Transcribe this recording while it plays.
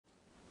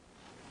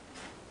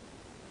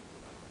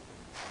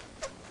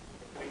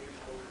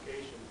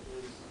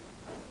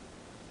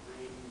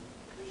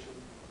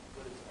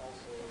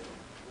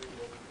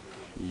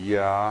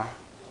Yeah.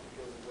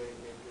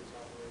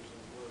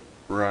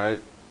 Right.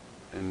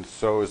 And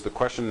so is the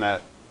question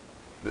that,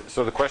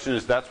 so the question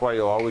is, that's why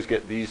you'll always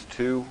get these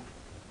two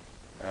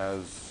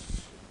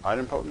as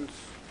idempotents?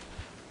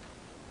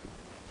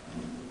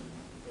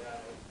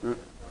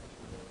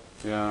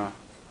 Yeah.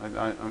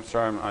 I'm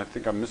sorry, I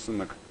think I'm missing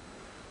the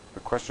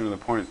question of the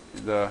point.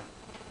 I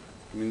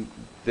mean,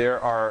 there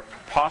are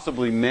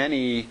possibly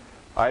many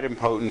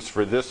idempotents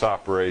for this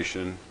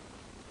operation.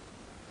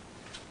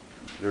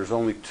 There's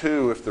only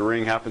two if the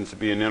ring happens to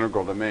be an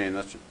integral domain.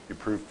 That's what you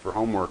proved for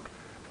homework.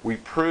 We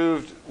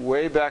proved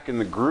way back in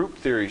the group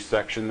theory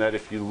section that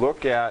if you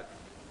look at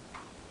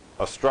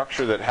a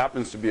structure that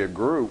happens to be a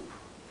group,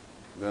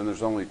 then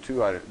there's only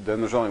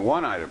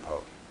one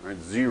idempotent, right?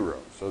 0.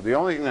 So the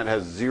only thing that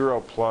has 0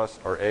 plus,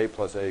 or a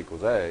plus a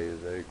equals a,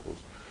 is a equals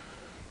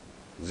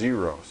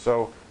 0.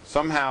 So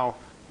somehow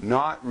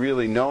not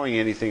really knowing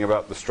anything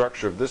about the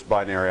structure of this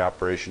binary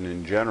operation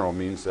in general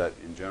means that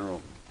in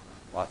general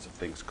lots of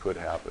things could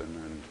happen,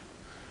 and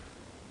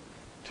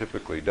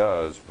typically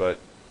does. But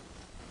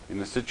in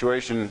the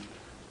situation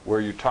where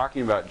you're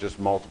talking about just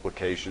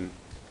multiplication,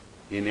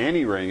 in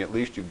any ring, at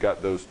least you've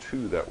got those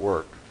two that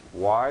work.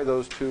 Why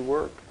those two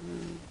work?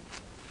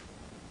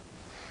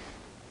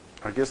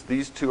 I guess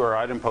these two are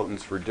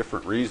idempotents for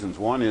different reasons.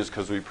 One is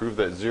because we proved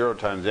that 0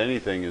 times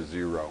anything is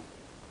 0.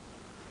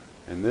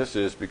 And this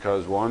is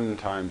because 1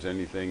 times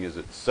anything is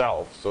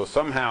itself. So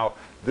somehow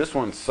this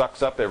one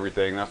sucks up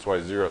everything. That's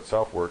why 0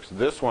 itself works.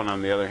 This one,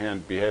 on the other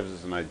hand, behaves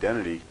as an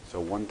identity. So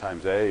 1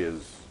 times a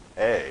is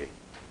a.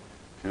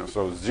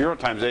 So 0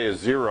 times a is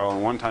 0,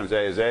 and 1 times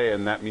a is a,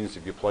 and that means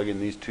if you plug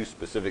in these two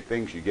specific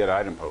things, you get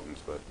idempotents,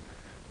 but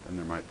then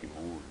there might be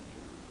more.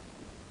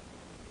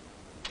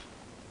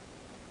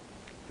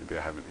 Maybe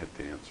I haven't hit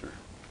the answer.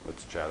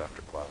 Let's chat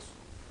after class.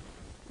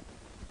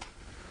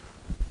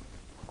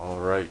 All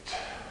right.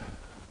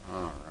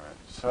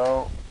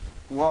 So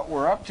what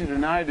we're up to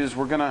tonight is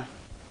we're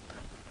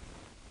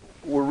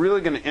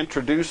really going to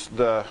introduce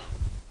the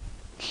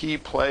key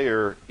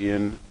player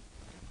in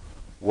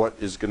what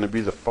is going to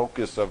be the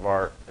focus of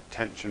our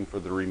attention for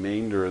the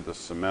remainder of the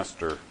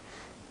semester.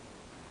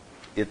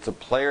 It's a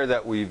player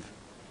that we've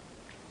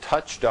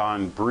touched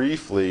on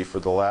briefly for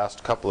the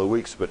last couple of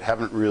weeks but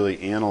haven't really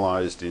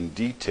analyzed in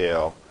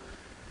detail.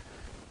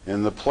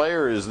 And the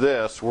player is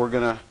this. We're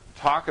going to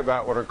talk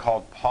about what are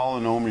called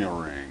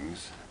polynomial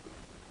rings.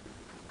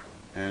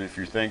 And if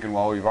you're thinking,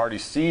 well, we've already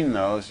seen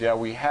those, yeah,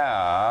 we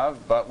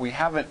have, but we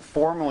haven't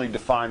formally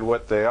defined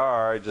what they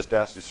are. I just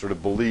asked you to sort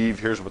of believe,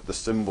 here's what the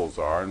symbols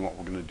are, and what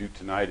we're going to do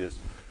tonight is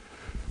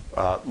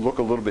look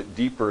a little bit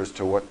deeper as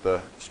to what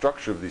the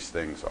structure of these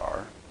things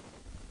are.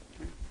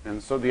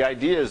 And so the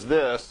idea is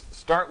this: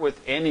 start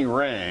with any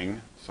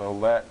ring, so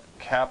let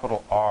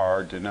capital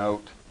R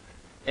denote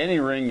any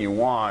ring you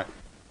want.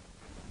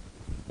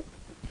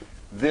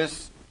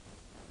 This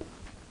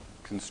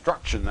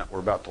construction that we're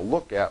about to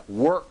look at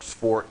works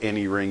for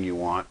any ring you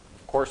want.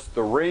 Of course,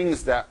 the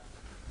rings that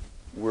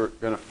we're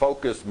going to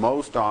focus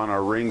most on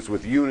are rings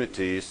with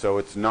unity, so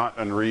it's not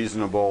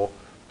unreasonable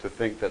to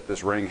think that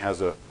this ring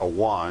has a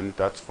 1.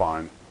 That's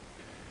fine.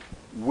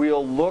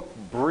 We'll look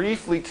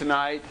briefly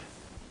tonight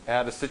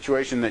at a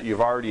situation that you've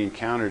already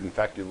encountered, in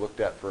fact you looked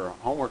at for a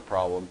homework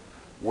problem,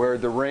 where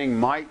the ring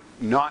might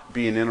not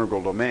be an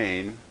integral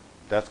domain.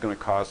 That's going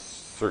to cause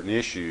certain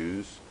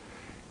issues.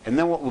 And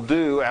then what we'll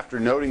do after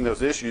noting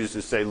those issues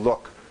is say,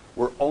 look,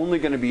 we're only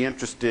going to be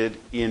interested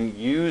in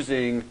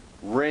using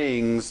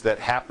rings that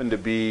happen to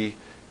be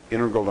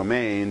integral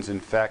domains. In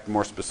fact,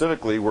 more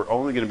specifically, we're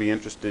only going to be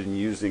interested in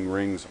using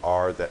rings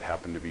R that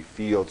happen to be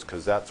fields,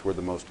 because that's where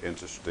the most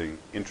interesting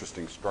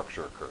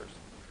structure occurs.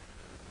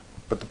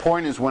 But the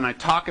point is, when I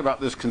talk about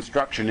this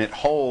construction, it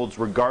holds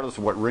regardless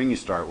of what ring you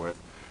start with.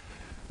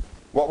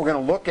 What we're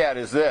going to look at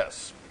is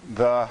this: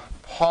 the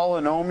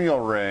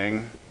polynomial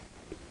ring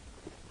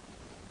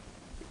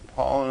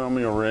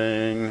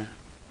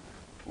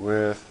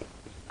with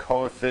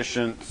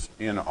coefficients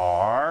in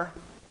R.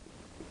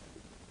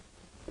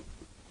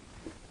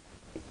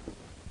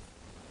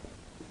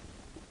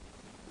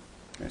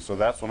 Okay, so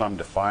that's what I'm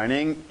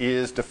defining,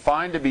 is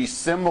defined to be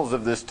symbols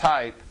of this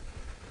type.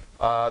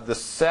 The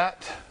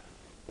set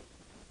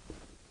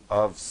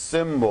of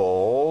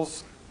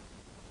symbols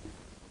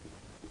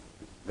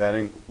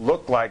that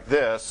look like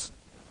this: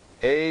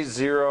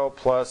 a0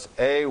 plus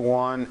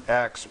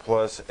a1x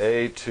plus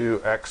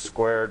a2x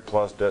squared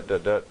plus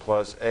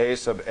plus a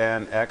sub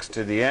n x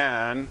to the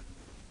n,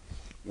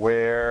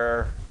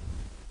 where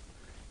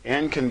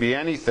n can be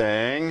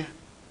anything,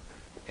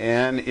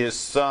 n is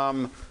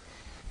some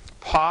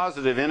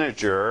positive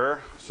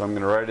integer, so I'm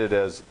going to write it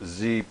as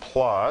z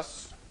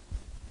plus.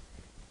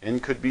 N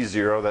could be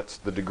 0, that's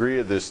the degree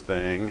of this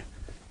thing,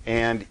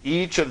 and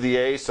each of the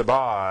a sub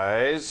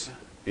i's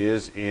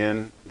is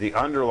in the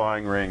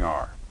underlying ring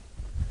R.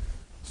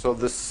 So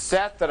the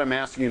set that I'm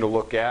asking you to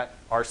look at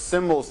are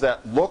symbols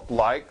that look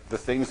like the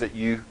things that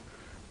you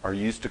are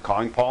used to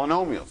calling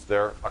polynomials.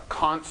 They're a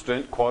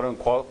constant, quote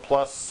unquote,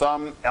 plus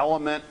some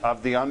element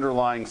of the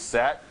underlying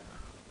set,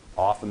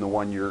 often the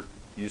one you're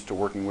used to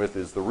working with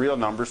is the real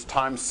numbers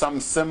times some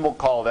symbol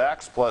called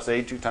x plus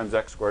a2 times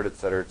x squared, et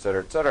cetera, et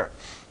cetera, et cetera.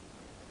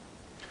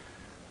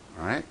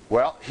 All right.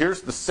 Well,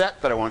 here's the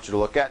set that I want you to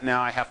look at.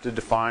 Now I have to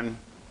define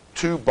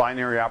two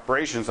binary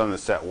operations on the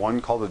set,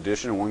 one called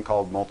addition and one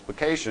called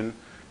multiplication.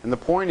 And the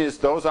point is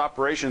those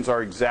operations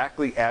are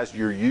exactly as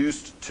you're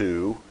used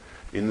to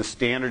in the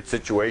standard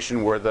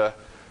situation where the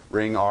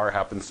ring R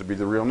happens to be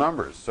the real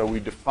numbers. So we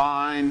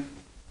define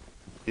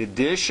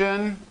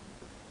addition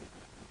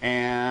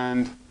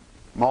and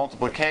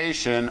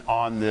multiplication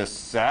on this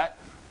set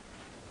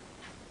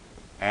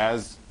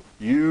as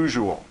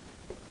usual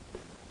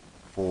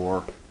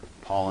for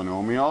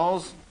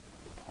polynomials.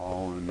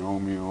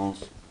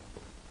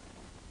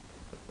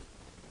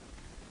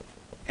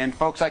 And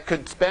folks, I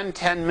could spend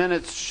 10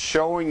 minutes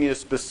showing you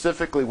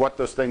specifically what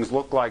those things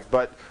look like,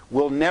 but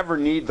we'll never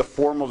need the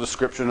formal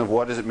description of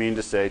what does it mean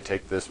to say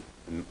take this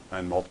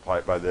and multiply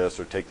it by this,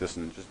 or take this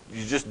and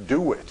you just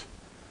do it.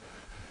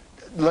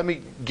 Let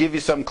me give you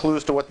some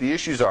clues to what the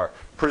issues are.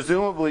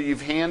 Presumably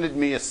you've handed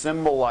me a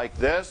symbol like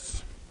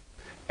this,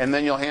 and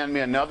then you'll hand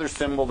me another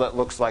symbol that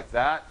looks like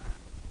that.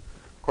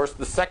 Of course,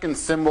 the second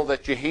symbol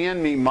that you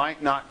hand me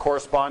might not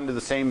correspond to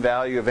the same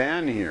value of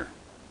n here.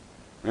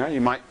 Yeah,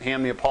 you might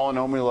hand me a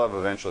polynomial of,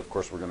 eventually, of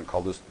course, we're going to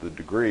call this the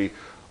degree,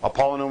 a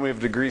polynomial of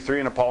degree 3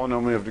 and a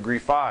polynomial of degree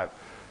 5.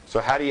 So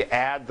how do you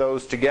add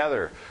those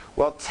together?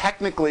 Well,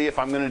 technically, if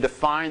I'm going to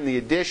define the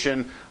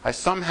addition, I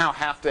somehow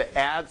have to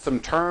add some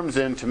terms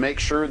in to make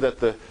sure that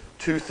the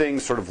two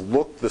things sort of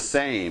look the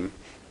same.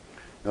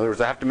 In other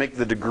words, I have to make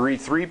the degree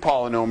 3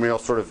 polynomial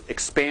sort of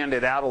expand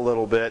it out a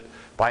little bit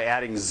by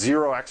adding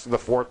 0x to the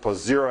 4th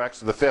plus 0x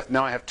to the 5th.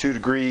 Now I have 2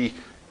 degree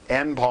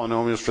n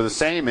polynomials for the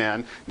same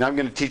n. Now I'm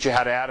going to teach you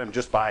how to add them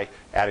just by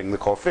adding the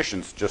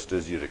coefficients, just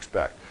as you'd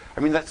expect. I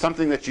mean, that's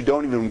something that you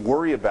don't even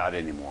worry about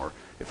anymore.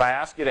 If I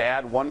ask you to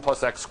add 1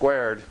 plus x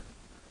squared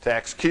to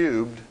x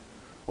cubed,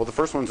 well, the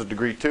first one's a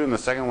degree 2 and the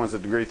second one's a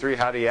degree 3.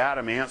 How do you add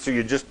them? Answer,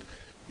 you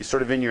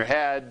sort of in your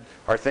head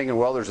are thinking,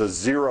 well, there's a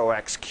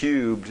 0x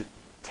cubed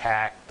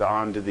tacked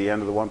on to the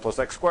end of the 1 plus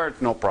x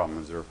squared. No problem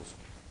in zeros.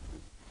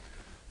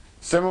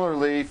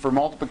 Similarly, for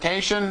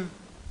multiplication,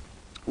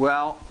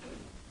 well,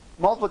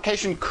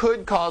 multiplication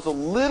could cause a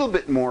little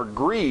bit more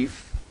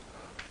grief,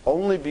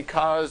 only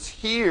because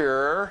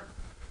here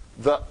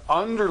the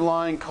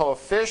underlying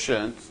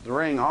coefficients, the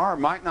ring R,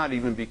 might not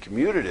even be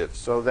commutative.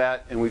 So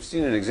that, and we've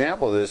seen an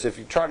example of this, if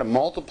you try to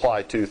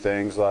multiply two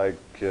things like,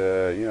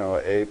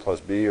 a plus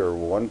b or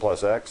 1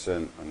 plus x,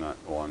 and not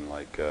 1,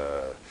 like,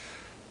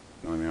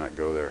 let me not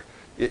go there.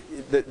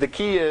 The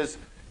key is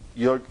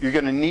you're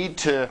going to need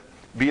to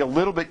be a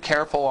little bit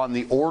careful on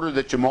the order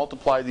that you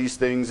multiply these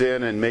things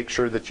in, and make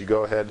sure that you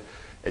go ahead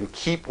and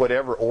keep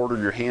whatever order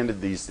you're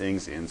handed these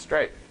things in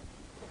straight.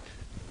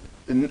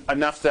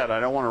 Enough said. I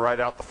don't want to write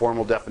out the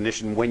formal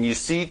definition. When you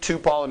see two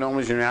polynomials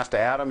and you're asked to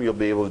add them, you'll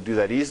be able to do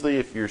that easily.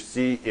 If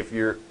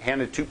you're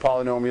handed two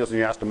polynomials and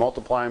you're asked to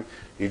multiply them,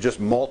 you just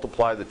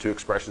multiply the two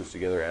expressions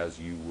together as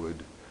you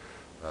would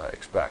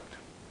expect.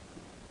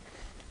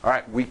 All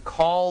right, we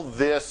call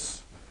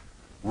this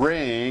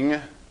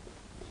ring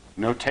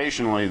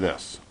notationally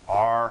this,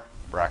 R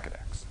bracket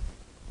x.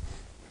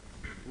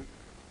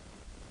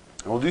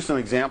 And we'll do some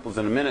examples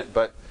in a minute,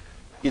 but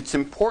it's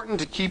important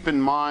to keep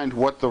in mind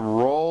what the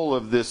role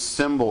of this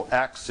symbol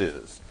x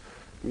is.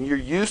 You're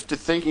used to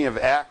thinking of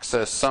x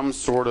as some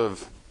sort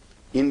of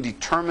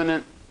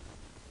indeterminate,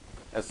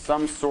 as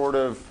some sort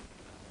of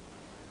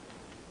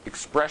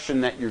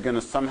expression that you're going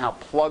to somehow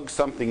plug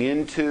something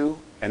into,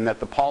 and that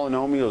the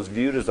polynomial is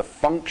viewed as a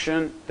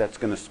function that's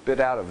going to spit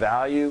out a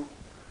value.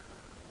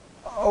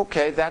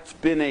 Okay, that's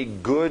been a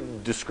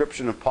good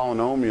description of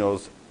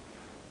polynomials,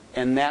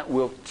 and that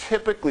will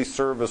typically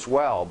serve us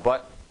well.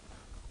 But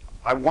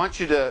I want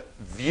you to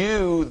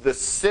view the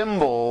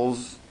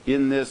symbols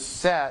in this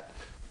set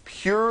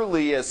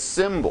purely as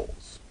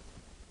symbols.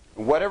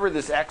 Whatever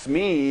this x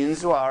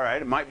means, well, all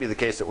right, it might be the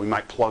case that we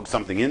might plug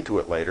something into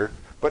it later.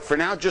 But for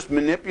now, just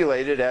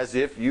manipulate it as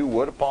if you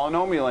would a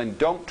polynomial, and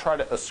don't try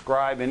to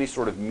ascribe any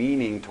sort of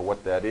meaning to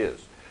what that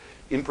is.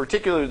 In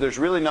particular, there's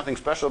really nothing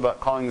special about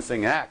calling this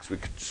thing x. We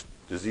could just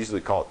as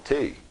easily call it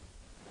t.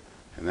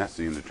 And that's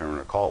the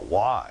indeterminate. Call it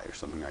y or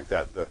something like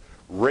that. The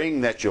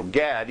ring that you'll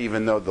get,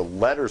 even though the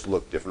letters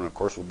look different, of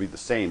course, will be the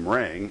same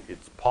ring.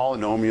 It's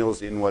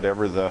polynomials in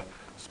whatever the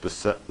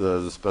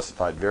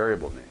specified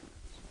variable name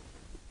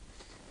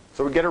is.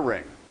 So we get a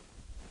ring.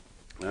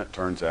 And that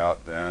turns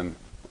out then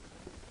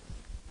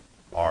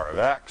R of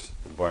x.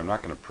 Boy, I'm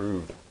not going to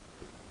prove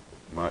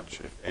much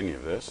if any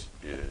of this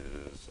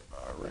is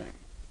a ring.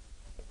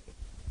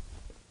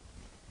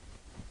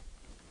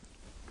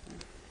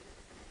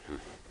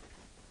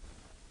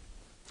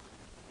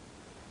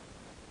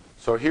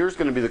 So here's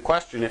going to be the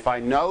question. If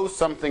I know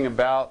something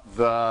about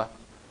the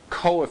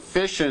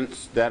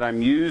coefficients that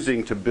I'm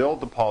using to build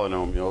the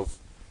polynomials,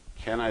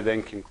 can I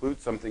then conclude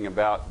something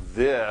about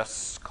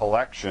this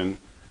collection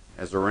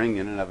as a ring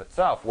in and of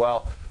itself?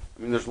 Well,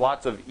 I mean, there's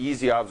lots of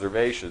easy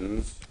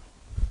observations.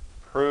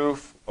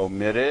 Proof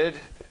omitted.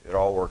 It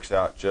all works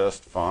out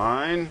just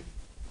fine.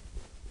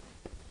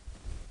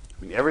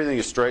 I mean, everything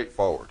is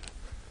straightforward.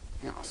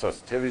 You know,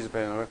 associativity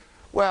depending on.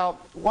 Well,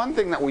 one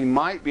thing that we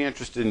might be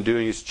interested in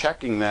doing is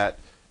checking that,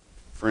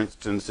 for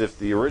instance, if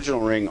the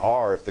original ring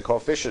R, if the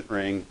coefficient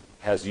ring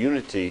has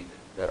unity,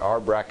 that R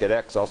bracket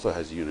X also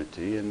has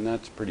unity, and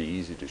that's pretty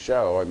easy to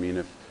show. I mean,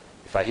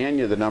 if I hand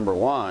you the number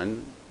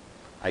 1,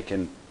 I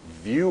can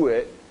view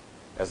it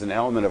as an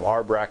element of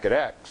R bracket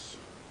X.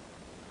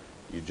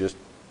 You just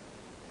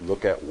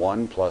look at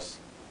 1 plus,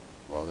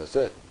 well, that's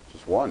it,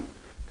 just 1,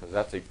 because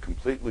that's a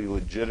completely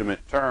legitimate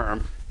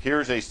term.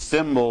 Here's a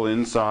symbol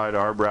inside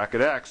R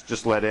bracket X.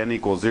 Just let n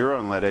equal 0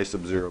 and let a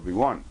sub 0 be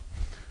 1.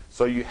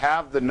 So you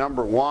have the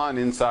number 1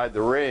 inside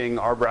the ring,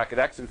 R bracket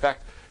X. In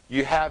fact,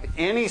 you have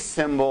any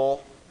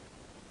symbol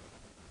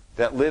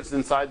that lives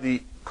inside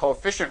the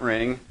coefficient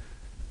ring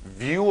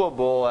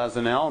viewable as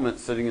an element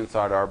sitting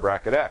inside R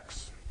bracket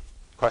X.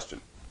 Question?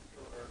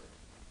 So are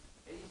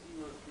A0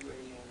 through AN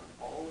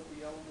all of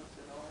the elements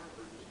in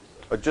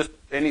R, or Just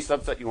any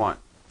subset you want.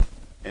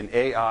 And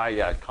AI,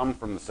 yeah, come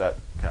from the set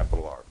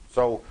capital R.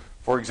 So,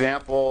 for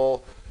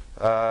example,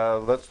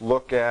 let's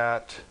look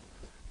at,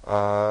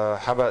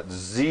 how about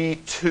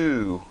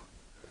Z2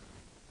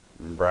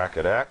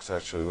 bracket X?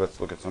 Actually, let's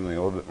look at something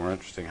a little bit more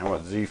interesting. How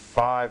about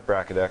Z5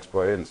 bracket X?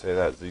 Boy, I didn't say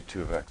that.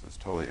 Z2 of X is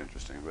totally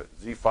interesting. But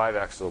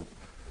Z5X will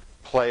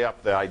play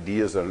up the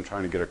ideas that I'm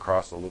trying to get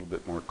across a little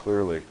bit more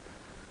clearly.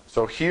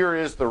 So here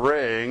is the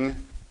ring.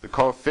 The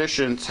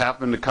coefficients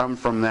happen to come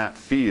from that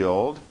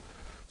field.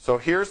 So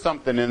here's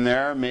something in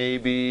there,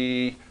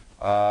 maybe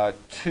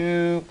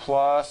 2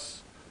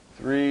 plus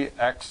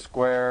 3x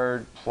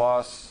squared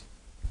plus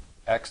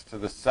x to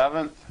the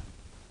 7th.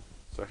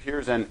 So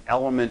here's an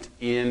element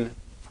in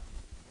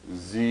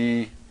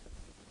Z5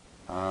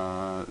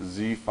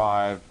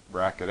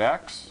 bracket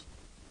X.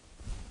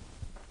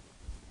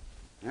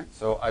 Okay,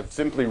 so I've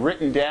simply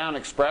written down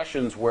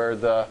expressions where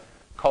the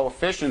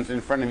coefficients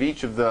in front of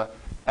each of the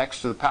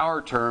x to the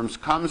power terms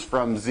comes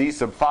from Z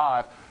sub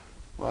 5.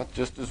 Well,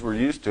 just as we're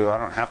used to, I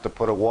don't have to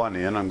put a 1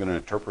 in. I'm going to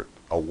interpret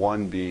a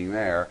 1 being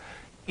there.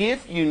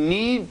 If you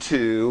need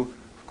to,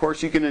 of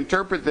course, you can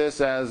interpret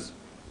this as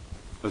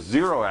a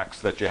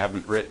 0x that you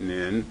haven't written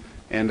in,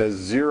 and a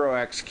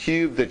 0x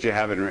cubed that you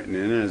haven't written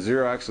in, and a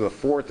 0x to the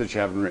 4th that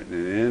you haven't written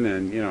in,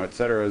 and, you know, et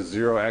cetera,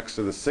 0x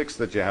to the 6th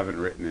that you haven't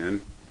written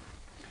in.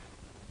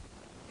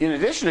 In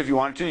addition, if you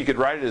wanted to, you could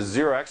write it as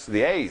 0x to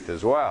the 8th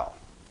as well.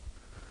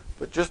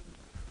 But just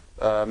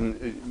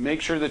make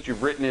sure that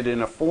you've written it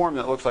in a form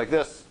that looks like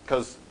this,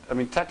 because, I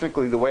mean,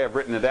 technically the way I've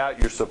written it out,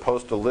 you're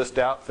supposed to list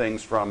out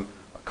things from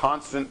a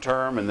constant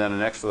term and then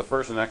an x to the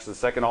first and an x to the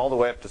second all the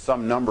way up to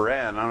some number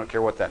n. I don't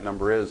care what that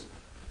number is.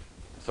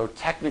 So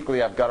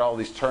technically I've got all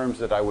these terms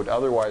that I would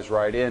otherwise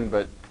write in,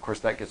 but of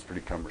course that gets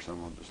pretty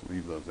cumbersome. I'll just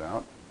leave those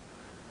out.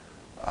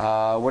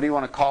 What do you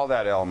want to call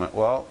that element?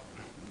 Well,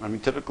 I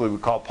mean, typically we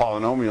call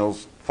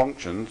polynomials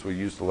functions. We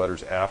use the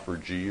letters f or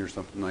g or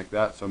something like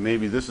that. So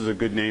maybe this is a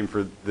good name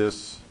for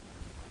this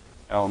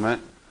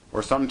element.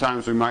 Or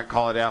sometimes we might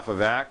call it f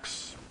of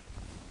x,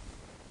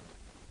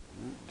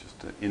 just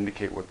to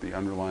indicate what the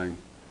underlying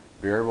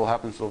variable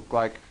happens to look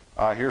like.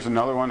 Here's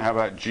another one. How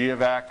about g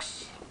of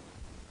x?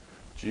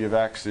 G of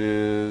x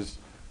is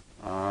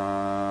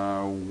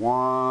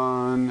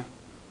 1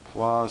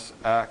 plus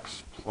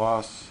x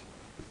plus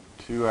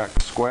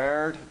 2x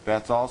squared.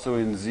 That's also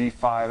in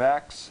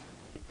Z5x.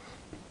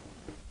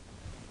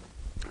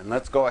 And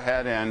let's go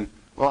ahead and,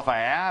 well, if I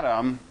add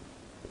them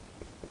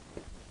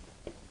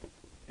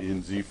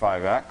in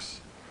Z5x.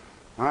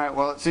 All right,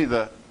 well, let's see.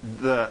 The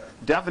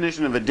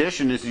definition of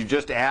addition is you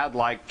just add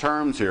like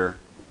terms here.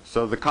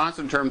 So the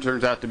constant term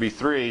turns out to be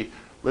 3.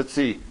 Let's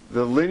see.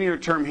 The linear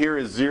term here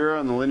is 0,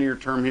 and the linear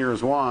term here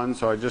is 1,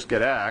 so I just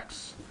get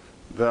x.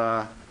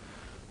 The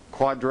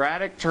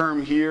quadratic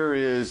term here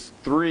is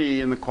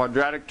 3, and the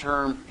quadratic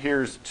term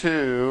here is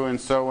 2, and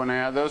so when I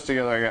add those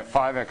together, I get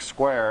 5x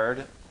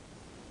squared,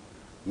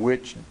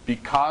 which,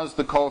 because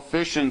the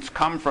coefficients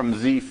come from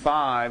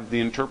Z5, the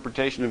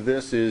interpretation of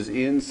this is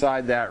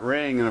inside that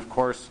ring, and of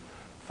course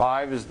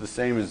 5 is the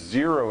same as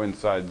 0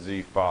 inside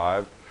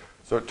Z5.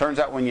 So it turns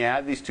out when you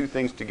add these two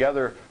things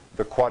together,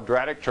 the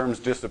quadratic terms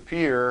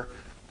disappear,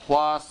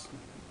 plus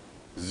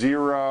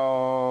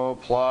 0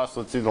 plus,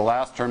 let's see, the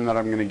last term that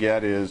I'm going to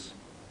get is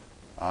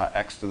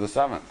x to the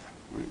 7th.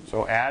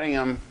 So adding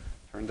them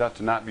turns out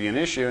to not be an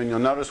issue, and you'll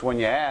notice when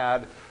you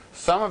add,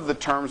 some of the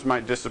terms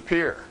might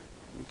disappear.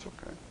 It's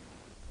okay.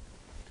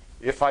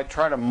 If I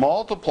try to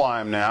multiply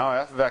them now,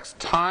 f of x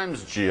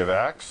times g of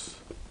x,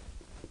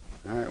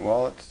 all right,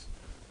 well, let's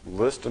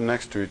list them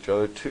next to each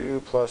other.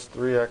 2 plus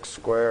 3x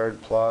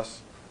squared plus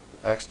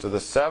x to the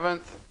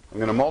 7th. I'm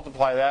going to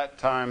multiply that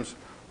times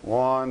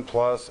 1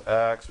 plus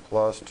x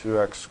plus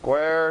 2x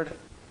squared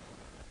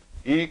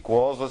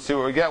equals, let's see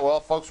what we get. Well,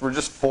 folks, we're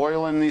just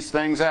foiling these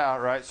things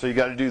out, right? So you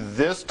got to do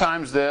this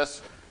times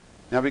this.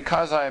 Now,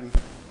 because I'm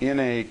in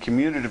a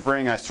commutative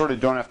ring, I sort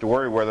of don't have to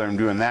worry whether I'm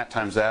doing that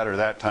times that or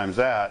that times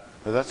that.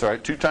 But that's all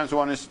right. 2 times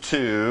 1 is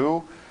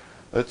 2.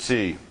 Let's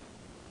see.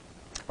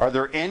 Are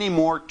there any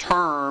more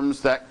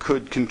terms that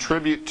could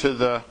contribute to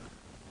the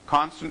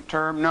constant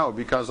term? No,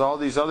 because all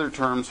these other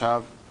terms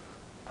have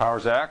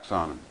powers of x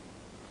on them.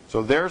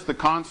 So there's the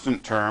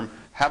constant term.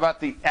 How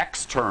about the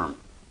x term?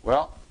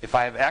 Well, if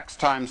I have x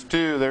times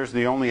 2, there's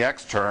the only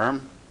x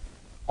term.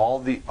 All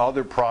the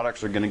other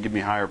products are going to give me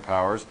higher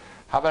powers.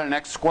 How about an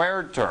x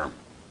squared term?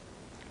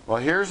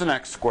 Well, here's an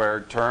x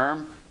squared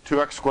term.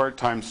 2x squared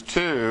times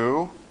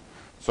 2.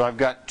 So I've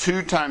got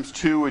 2 times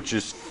 2, which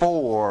is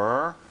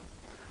 4.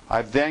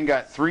 I've then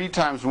got 3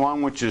 times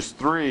 1, which is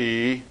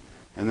 3.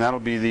 And that'll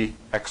be the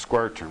x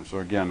squared term. So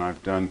again,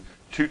 I've done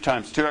 2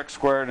 times 2x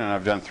squared, and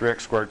I've done 3x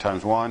squared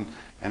times 1.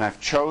 And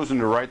I've chosen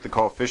to write the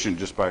coefficient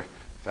just by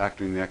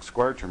factoring the x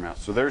squared term out.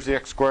 So there's the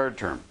x squared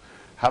term.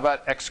 How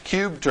about x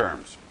cubed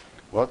terms?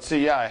 Well, let's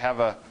see. Yeah, I have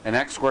an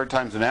x squared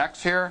times an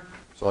x here.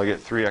 So I'll get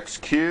 3x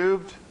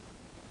cubed.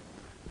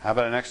 How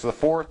about an x to the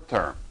 4th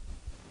term?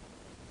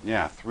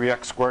 Yeah,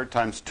 3x squared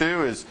times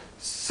 2 is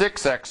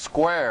 6x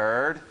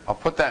squared. I'll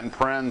put that in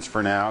parens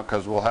for now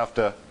because we'll have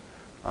to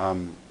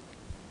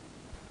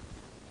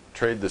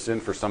trade this in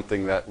for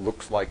something that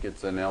looks like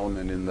it's an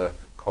element in the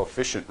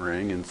coefficient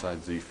ring inside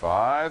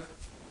Z5.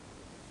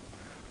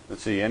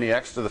 Let's see, any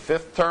x to the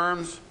 5th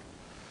terms?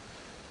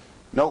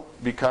 Nope,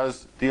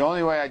 because the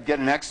only way I'd get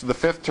an x to the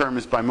 5th term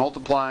is by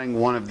multiplying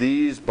one of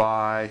these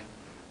by,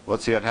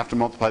 let's see, I'd have to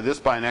multiply this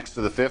by an x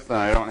to the 5th, and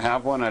I don't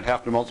have one. I'd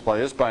have to multiply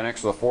this by an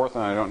x to the 4th,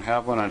 and I don't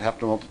have one. I'd have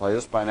to multiply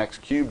this by an x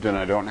cubed, and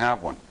I don't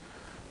have one.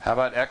 How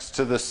about x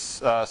to the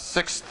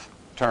 6th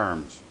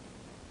terms?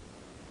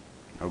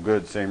 Oh,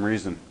 good, same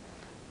reason.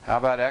 How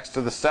about x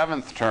to the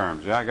 7th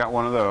terms? Yeah, I got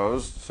one of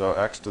those. So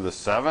x to the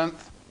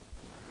 7th.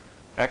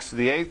 X to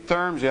the 8th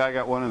terms? Yeah, I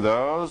got one of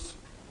those.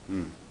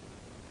 And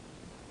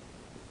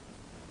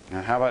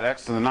how about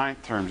x to the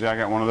 9th terms? Yeah, I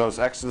got one of those.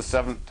 X to the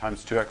 7th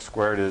times 2x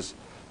squared is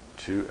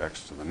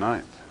 2x to the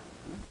 9th.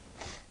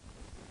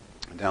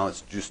 Now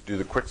let's just do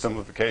the quick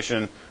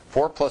simplification.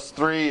 4 plus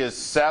 3 is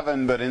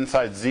 7, but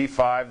inside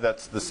Z5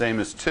 that's the same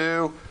as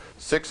 2.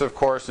 6, of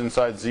course,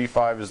 inside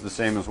Z5 is the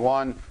same as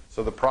 1.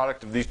 So the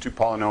product of these two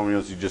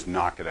polynomials, you just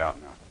knock it out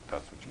now.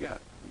 That's what you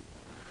get.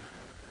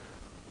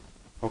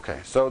 Okay,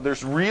 so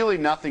there's really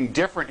nothing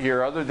different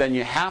here other than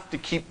you have to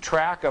keep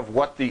track of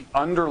what the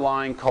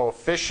underlying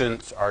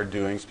coefficients are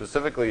doing.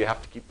 Specifically, you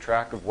have to keep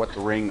track of what the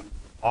ring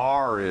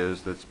R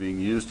is that's being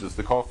used as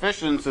the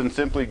coefficients and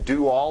simply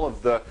do all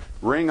of the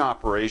ring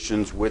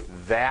operations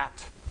with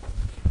that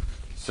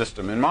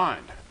system in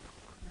mind.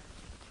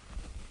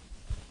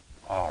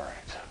 All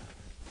right.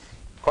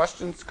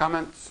 Questions,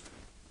 comments?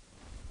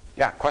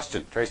 Yeah,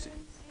 question, Tracy.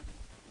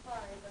 Under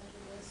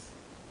this,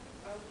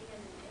 are we in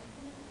an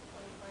infinite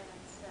or a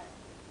finite set?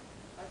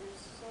 Are there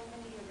so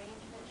many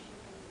arrangements you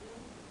can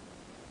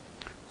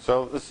do?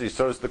 So let's see.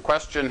 So is the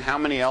question how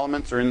many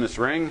elements are in this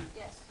ring?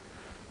 Yes.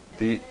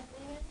 The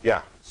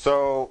yeah.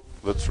 So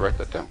let's write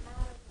that down.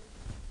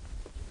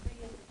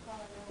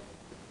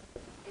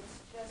 It's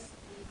just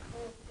the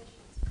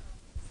coefficients.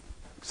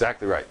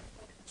 Exactly right.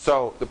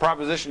 So the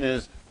proposition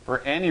is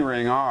for any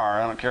ring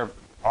R, I don't care if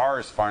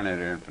R is finite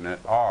or infinite,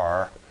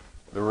 R,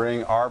 the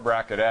ring R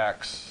bracket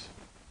X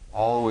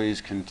always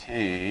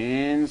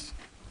contains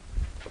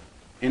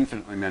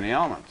infinitely many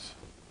elements.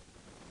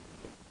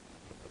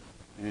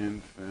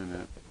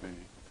 Infinitely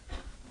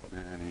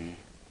many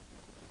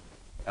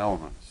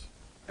elements.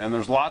 And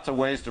there's lots of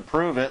ways to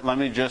prove it. Let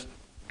me just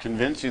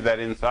convince you that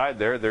inside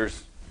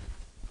there's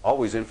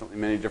always infinitely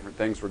many different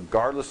things,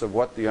 regardless of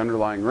what the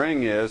underlying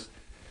ring is.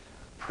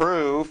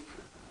 Proof,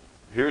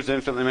 here's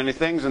infinitely many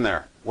things in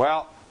there.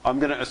 Well, I'm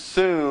going to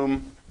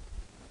assume,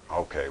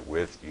 okay,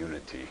 with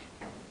unity.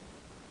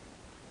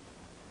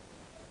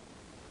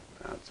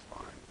 That's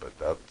fine, but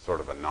that's sort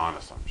of a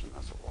non-assumption.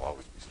 That's what we'll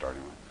always be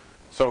starting with.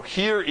 So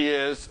here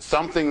is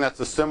something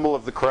that's a symbol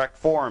of the correct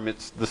form.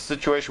 It's the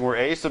situation where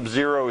a sub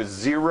 0 is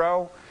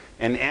 0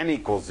 and n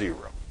equals 0.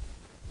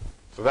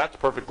 So that's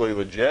perfectly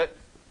legit.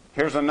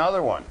 Here's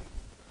another one.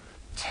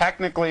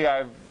 Technically,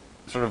 I've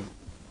sort of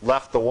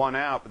left the 1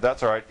 out, but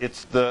that's all right.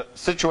 It's the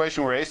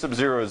situation where a sub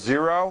 0 is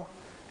 0,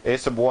 a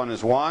sub 1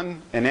 is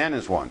 1, and n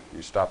is 1.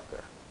 You stop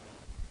there.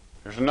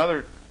 There's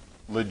another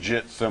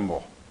legit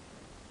symbol.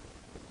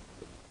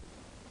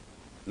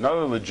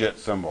 Another legit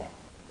symbol.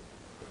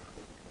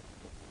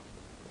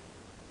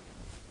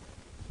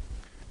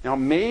 Now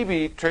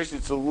maybe, Tracy,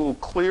 it's a little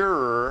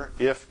clearer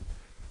if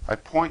I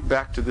point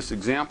back to this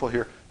example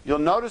here. You'll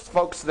notice,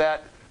 folks,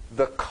 that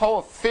the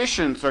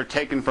coefficients are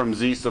taken from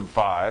z sub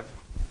 5.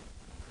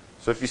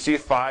 So if you see a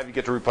 5, you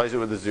get to replace it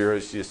with a 0.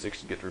 You see a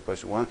 6, you get to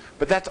replace it with 1.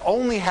 But that's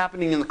only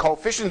happening in the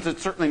coefficients.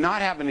 It's certainly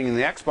not happening in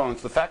the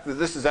exponents. The fact that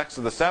this is x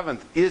to the 7th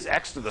is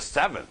x to the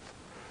 7th.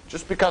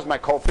 Just because my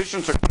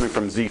coefficients are coming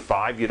from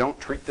z5, you don't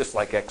treat this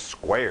like x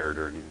squared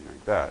or anything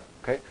like that.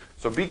 Okay?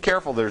 So be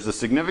careful. There's a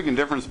significant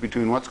difference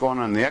between what's going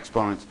on in the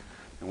exponents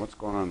and what's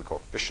going on in the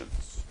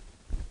coefficients.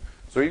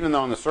 So even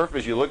though on the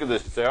surface you look at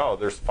this and say, oh,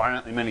 there's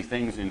finitely many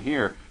things in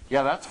here,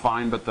 yeah, that's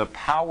fine, but the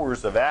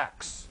powers of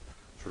x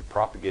sort of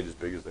propagate as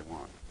big as they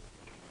want.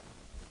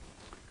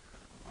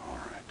 All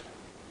right.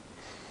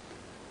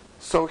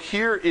 So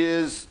here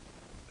is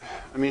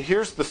I mean,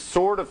 here's the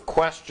sort of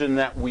question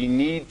that we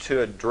need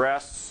to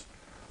address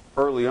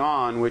early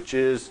on, which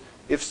is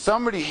if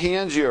somebody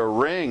hands you a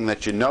ring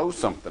that you know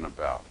something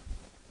about,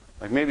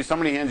 like maybe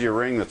somebody hands you a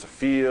ring that's a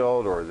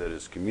field or that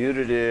is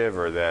commutative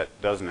or that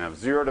doesn't have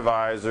zero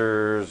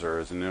divisors or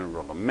is an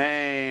integral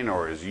domain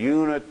or is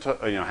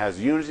has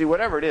unity,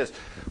 whatever it is,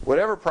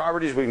 whatever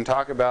properties we can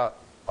talk about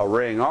a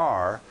ring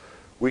are,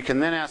 we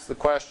can then ask the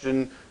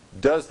question,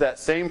 does that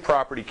same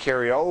property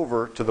carry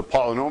over to the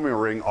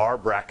polynomial ring R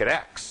bracket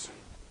X?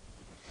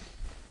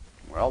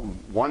 Well,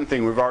 one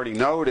thing we've already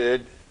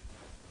noted,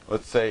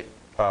 let's say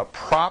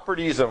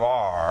properties of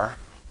R,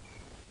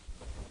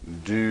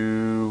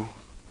 do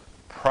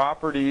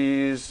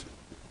properties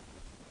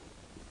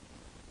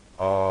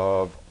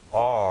of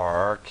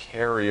R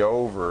carry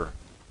over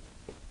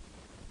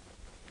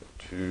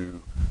to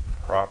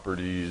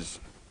properties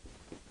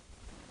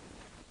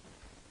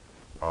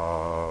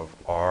of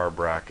R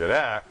bracket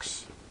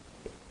X?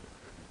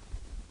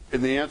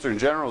 And the answer in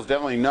general is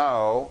definitely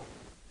no.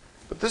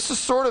 But this is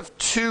sort of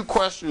two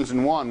questions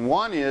in one.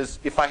 One is,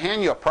 if I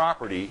hand you a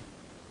property,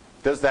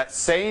 does that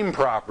same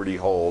property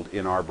hold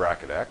in R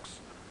bracket X?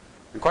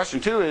 And question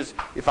two is,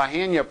 if I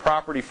hand you a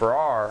property for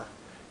R,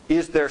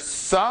 is there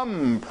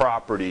some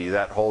property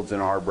that holds in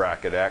R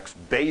bracket X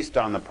based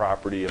on the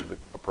property of the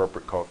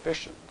appropriate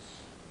coefficients?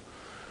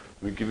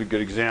 Let me give you a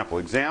good example.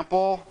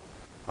 Example,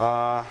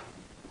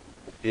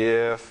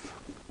 if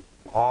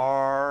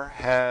R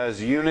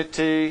has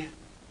unity,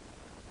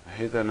 I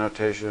hate that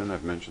notation,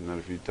 I've mentioned that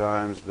a few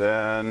times,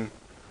 then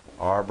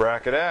R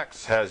bracket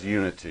X has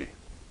unity.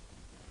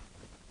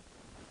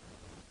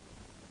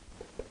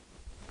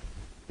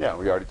 Yeah,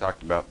 we already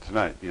talked about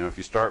tonight. You know, if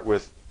you start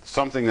with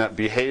something that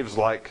behaves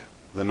like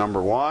the number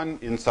 1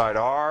 inside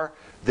R,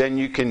 then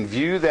you can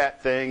view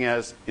that thing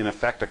as, in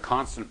effect, a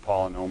constant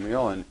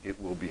polynomial, and it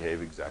will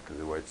behave exactly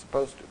the way it's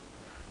supposed to.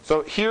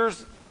 So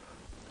here's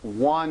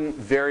one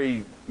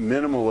very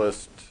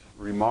minimalist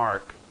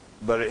remark,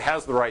 but it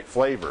has the right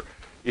flavor.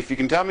 If you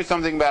can tell me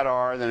something about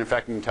R, then in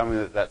fact you can tell me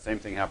that that same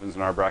thing happens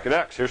in R bracket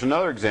X. Here's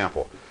another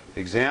example.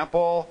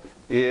 Example,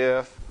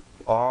 if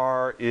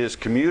R is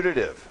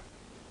commutative,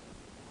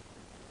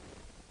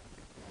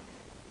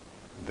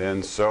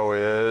 then so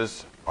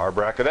is R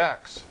bracket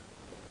X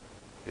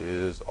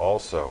is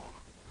also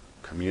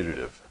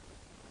commutative.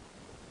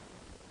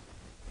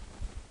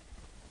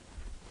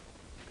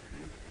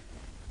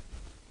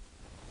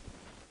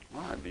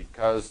 Why?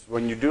 Because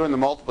when you're doing the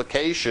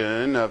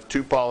multiplication of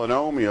two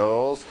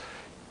polynomials,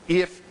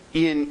 if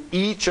in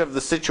each of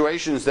the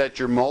situations that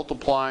you're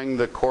multiplying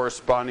the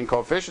corresponding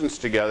coefficients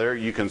together,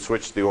 you can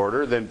switch the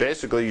order, then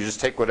basically you just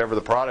take whatever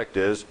the product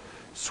is,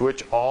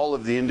 switch all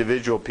of the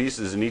individual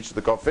pieces in each of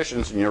the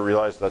coefficients, and you'll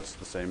realize that's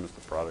the same as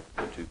the product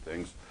of the two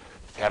things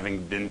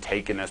having been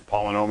taken as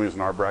polynomials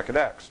in R bracket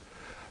X.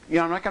 You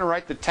know, I'm not going to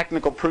write the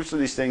technical proofs of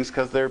these things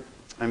because they're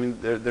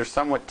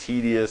somewhat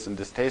tedious and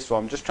distasteful.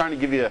 I'm just trying to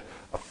give you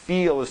a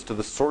feel as to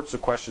the sorts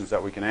of questions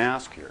that we can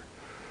ask here.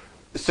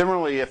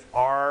 Similarly, if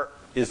R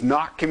is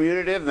not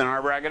commutative, then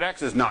R bracket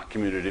X is not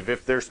commutative.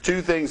 If there's two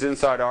things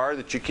inside R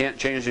that you can't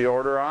change the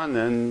order on,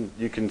 then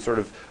you can sort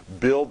of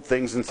build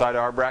things inside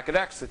R bracket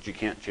X that you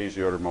can't change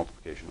the order of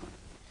multiplication on.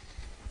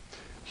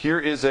 Here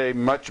is a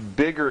much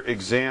bigger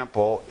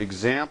example.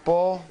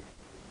 Example,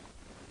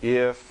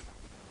 if,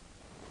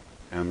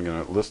 and I'm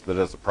going to list it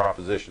as a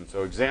proposition.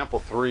 So example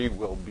 3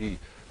 will be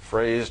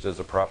phrased as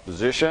a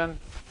proposition.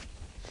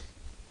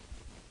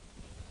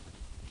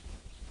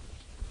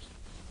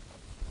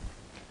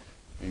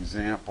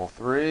 Example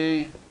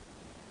 3,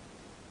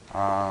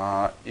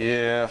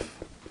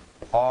 if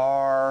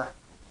R,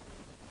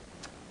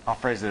 I'll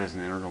phrase it as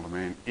an integral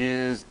domain,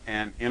 is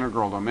an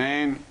integral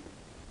domain,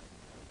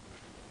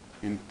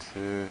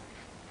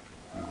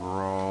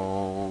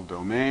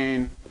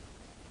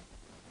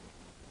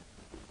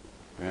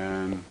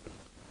 then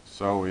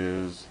so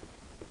is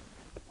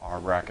R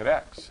bracket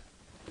X.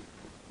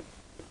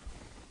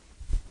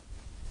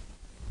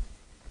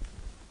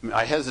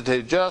 I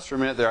hesitated just for a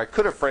minute there. I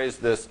could have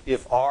phrased this,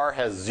 if R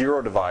has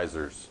 0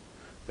 divisors,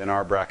 then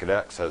R bracket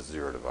X has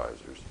 0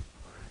 divisors.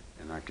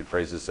 And I could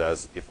phrase this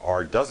as, if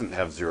R doesn't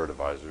have 0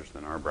 divisors,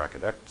 then R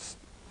bracket X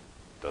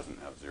doesn't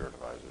have 0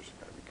 divisors.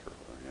 Got to be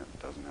careful there. Yeah,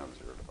 it doesn't have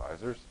 0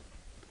 divisors.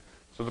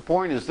 So the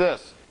point is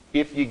this.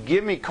 If you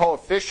give me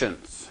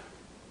coefficients,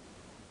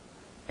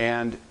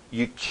 and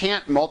you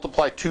can't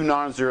multiply two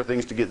non-zero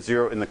things to get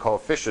 0 in the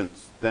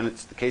coefficients, then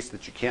it's the case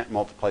that you can't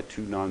multiply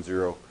two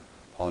non-zero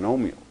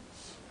polynomials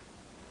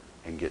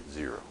and get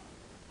 0.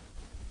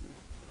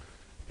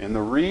 And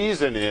the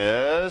reason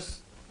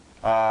is,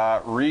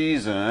 all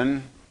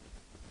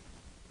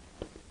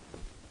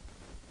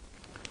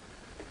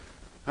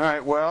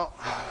right, well,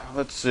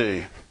 let's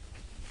see.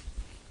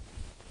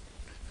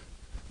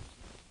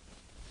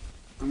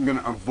 I'm going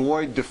to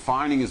avoid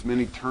defining as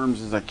many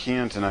terms as I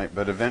can tonight,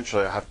 but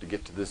eventually I have to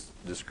get to this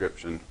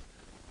description.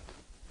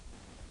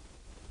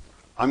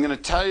 I'm going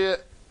to tell you,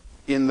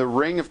 in the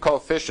ring of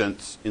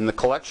coefficients, in the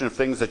collection of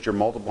things that you're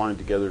multiplying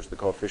together as the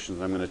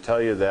coefficients, I'm going to tell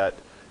you that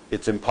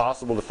it's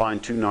impossible to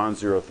find two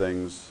non-zero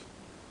things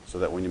so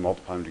that when you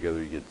multiply them together,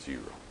 you get 0.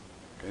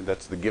 Okay,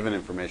 that's the given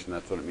information.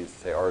 That's what it means to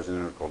say R is an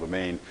integral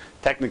domain.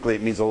 Technically,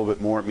 it means a little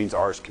bit more. It means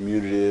R is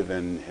commutative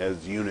and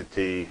has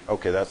unity.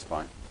 Okay, that's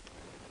fine.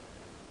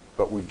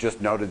 But we've just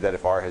noted that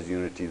if R has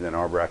unity, then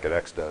R bracket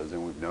X does.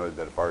 And we've noted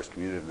that if R is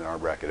commutative, then R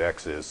bracket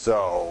X is.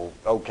 So,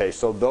 okay,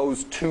 so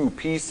those two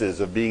pieces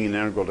of being an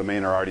integral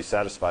domain are already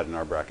satisfied in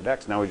R bracket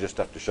X. Now we just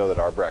have to show that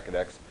R bracket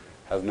X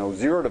has no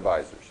zero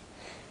divisors.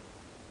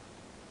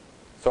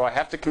 So I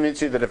have to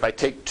convince you that if I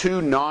take two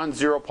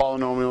non-zero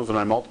polynomials and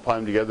I multiply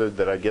them together,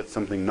 that I get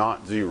something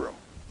not zero.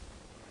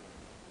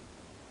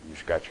 You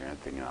scratch your head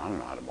thinking, I don't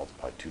know how to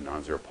multiply two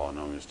non-zero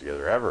polynomials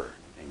together ever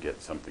and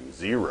get something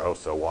zero,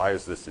 so why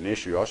is this an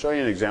issue? I'll show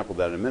you an example of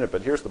that in a minute,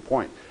 but here's the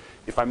point.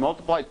 If I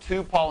multiply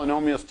two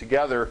polynomials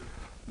together,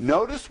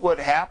 notice what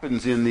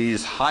happens in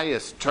these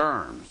highest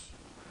terms.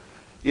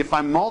 If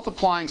I'm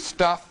multiplying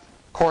stuff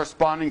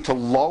corresponding to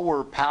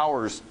lower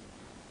powers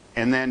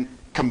and then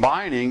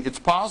combining, it's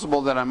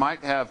possible that I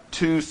might have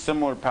two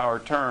similar power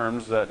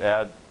terms that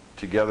add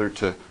together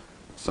to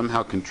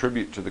somehow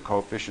contribute to the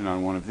coefficient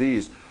on one of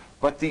these.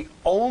 But the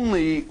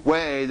only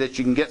way that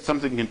you can get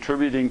something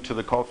contributing to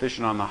the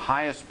coefficient on the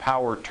highest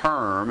power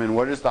term, and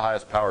what is the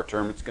highest power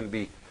term? It's going to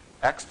be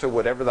x to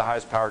whatever the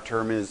highest power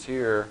term is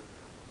here,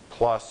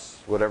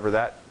 plus whatever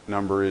that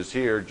number is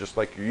here, just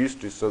like you're used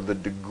to. So the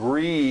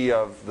degree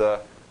of the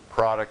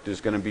product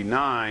is going to be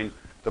 9.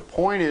 The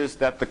point is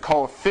that the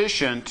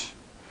coefficient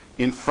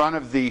in front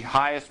of the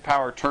highest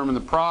power term in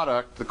the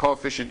product, the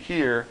coefficient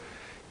here,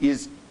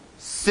 is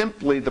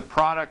simply the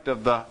product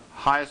of the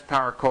highest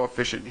power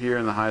coefficient here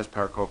and the highest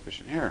power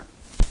coefficient here.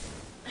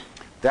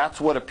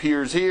 That's what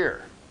appears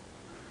here.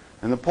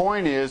 And the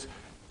point is,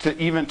 to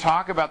even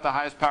talk about the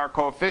highest power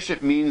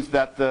coefficient means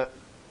that the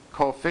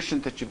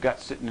coefficient that you've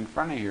got sitting in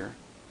front of here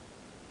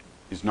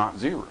is not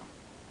 0.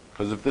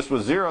 Because if this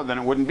was 0, then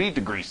it wouldn't be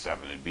degree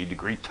 7, it'd be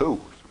degree 2.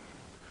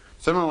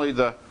 Similarly,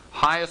 the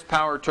highest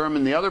power term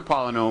in the other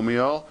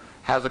polynomial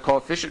has a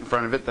coefficient in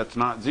front of it that's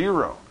not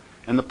 0.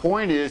 And the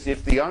point is,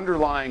 if the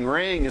underlying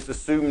ring is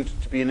assumed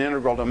to be an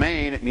integral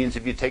domain, it means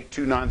if you take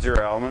two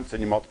non-zero elements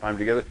and you multiply them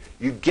together,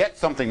 you get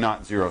something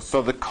not 0.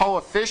 So the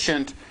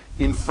coefficient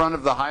in front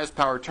of the highest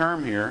power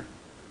term here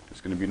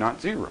is going to be not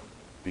 0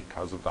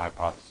 because of the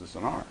hypothesis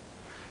in R.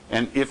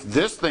 And if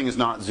this thing is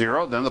not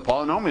 0, then the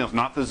polynomial is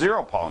not the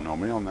 0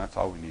 polynomial, and that's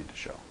all we need to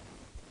show.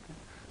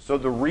 So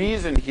the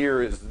reason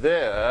here is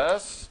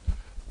this.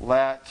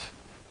 Let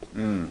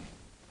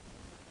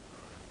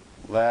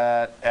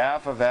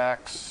f of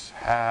x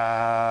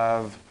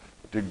have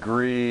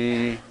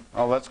degree,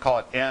 let's call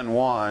it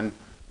n1,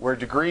 where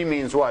degree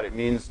means what? It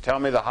means tell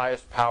me the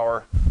highest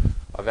power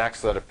of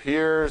x that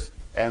appears,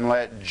 and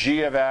let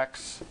g of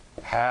x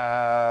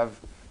have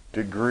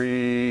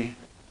degree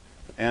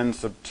n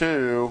sub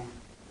 2.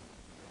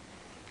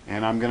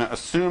 And I'm going to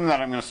assume that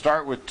I'm going to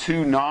start with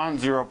two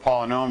non-zero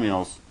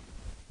polynomials.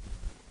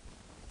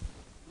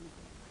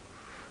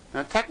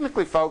 Now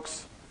technically,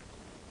 folks,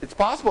 it's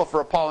possible for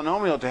a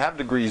polynomial to have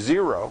degree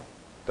 0.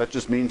 That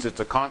just means it's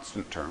a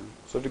constant term.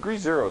 So degree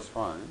 0 is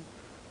fine.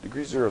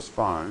 Degree 0 is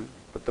fine.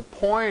 But the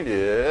point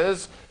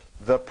is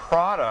the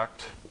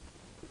product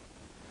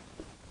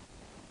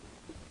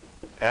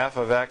f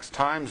of x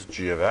times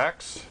g of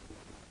x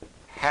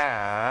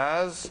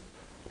has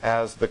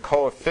as the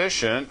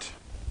coefficient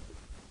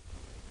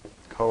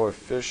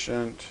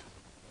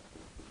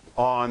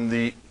on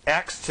the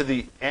x to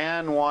the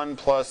n1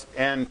 plus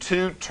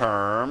n2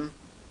 term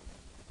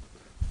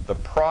the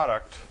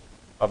product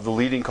of the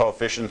leading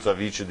coefficients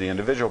of each of the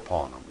individual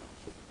polynomials.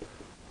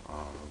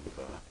 Of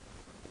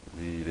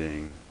the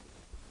leading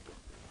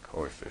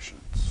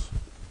coefficients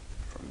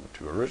from the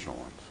two original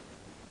ones.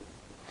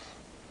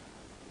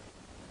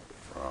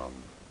 From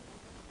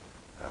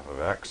f of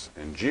x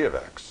and g of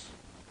x.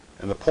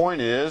 And the point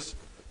is,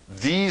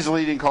 these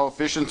leading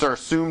coefficients are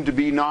assumed to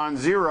be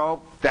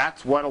non-zero.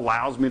 That's what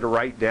allows me to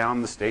write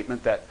down the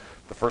statement that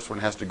the first one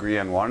has degree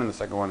n1 and the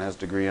second one has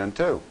degree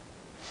n2.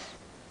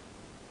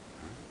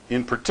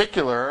 In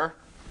particular,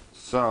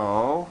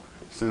 so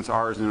since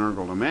R is an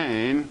integral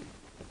domain,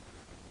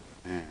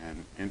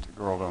 and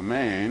integral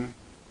domain,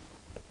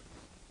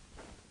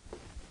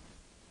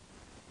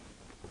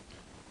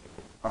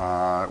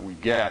 we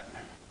get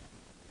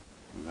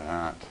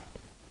that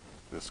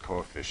this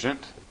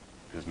coefficient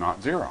is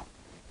not 0.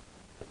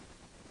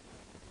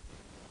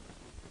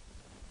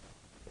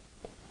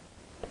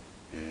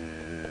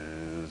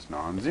 Is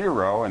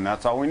non-zero, and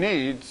that's all we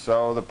need,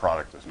 so the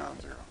product is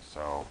non-zero.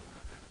 So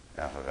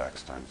f of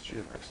x times g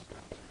of x is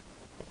non-zero.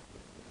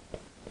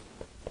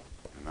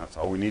 And that's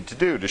all we need to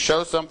do. To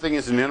show something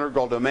is an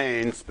integral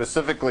domain,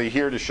 specifically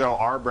here to show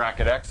R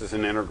bracket x is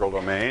an integral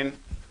domain,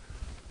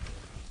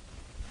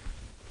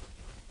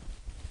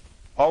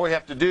 all we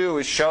have to do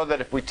is show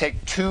that if we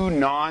take two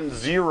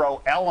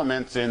non-zero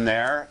elements in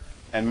there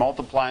and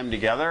multiply them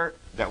together,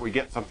 that we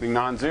get something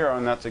non-zero,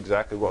 and that's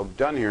exactly what we've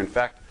done here. In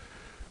fact,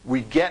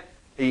 we get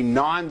a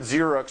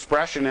non-zero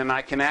expression, and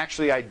I can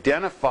actually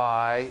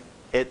identify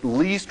at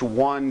least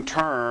one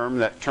term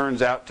that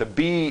turns out to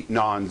be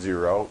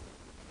non-zero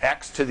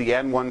x to the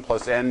n1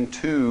 plus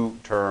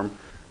n2 term,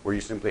 where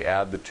you simply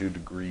add the two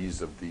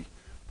degrees of the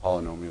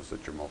polynomials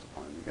that you're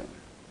multiplying together.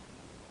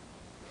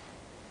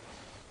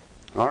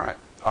 All right.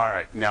 All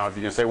right. Now, if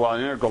you're going to say, well,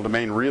 an integral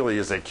domain really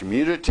is a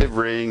commutative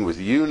ring with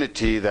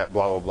unity that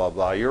blah, blah, blah,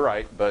 blah, you're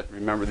right. But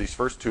remember, these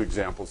first two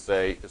examples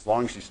say, as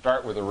long as you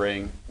start with a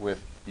ring with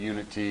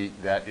unity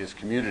that is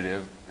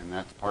commutative, and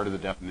that's part of the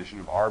definition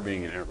of R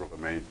being an integral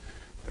domain,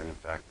 then in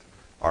fact,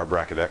 R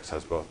bracket x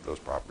has both those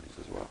properties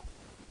as well.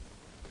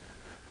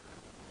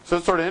 So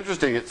it's sort of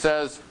interesting. It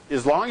says,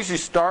 as long as you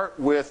start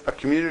with a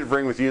commutative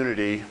ring with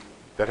unity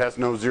that has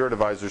no zero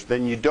divisors,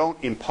 then you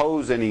don't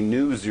impose any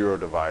new zero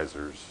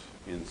divisors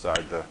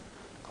inside the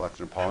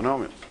collection of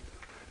polynomials.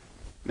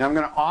 Now I'm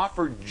going to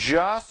offer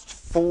just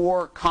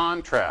for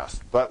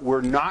contrast, but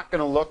we're not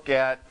going to look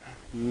at,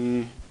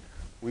 we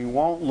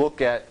won't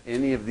look at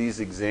any of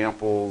these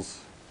examples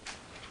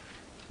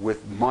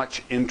with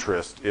much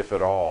interest, if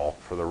at all,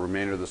 for the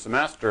remainder of the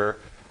semester.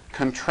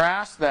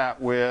 Contrast that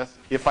with,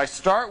 if I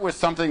start with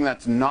something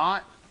that's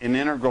not an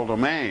integral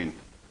domain,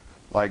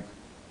 like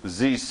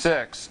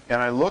Z6,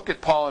 and I look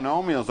at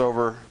polynomials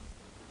over,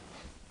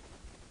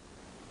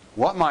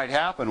 what might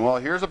happen? Well,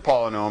 here's a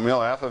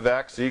polynomial, f of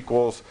x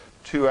equals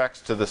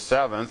 2x to the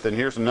 7th, and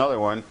here's another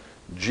one,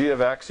 g of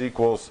x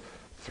equals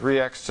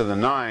 3x to the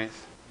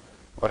 9th.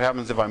 What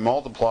happens if I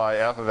multiply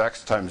f of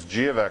x times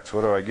g of x?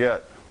 What do I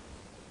get?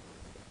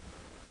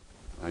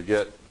 I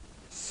get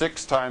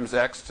 6 times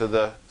x to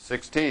the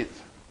 16th.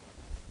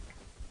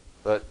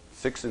 But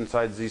 6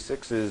 inside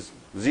Z6 is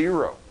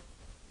 0.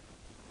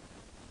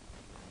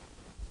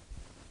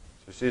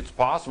 So see, it's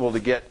possible to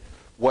get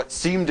what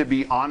seem to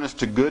be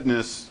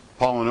honest-to-goodness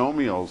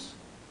polynomials,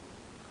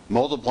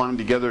 multiply them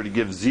together to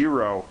give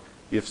 0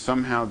 if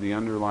somehow the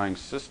underlying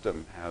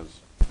system has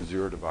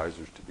zero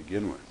divisors to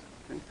begin with.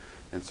 Okay?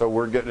 And so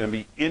we're going to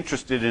be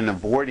interested in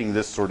avoiding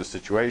this sort of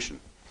situation.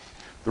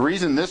 The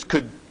reason this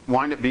could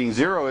wind up being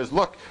 0 is,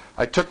 look,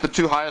 I took the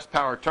two highest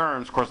power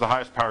terms. Of course, the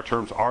highest power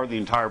terms are the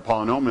entire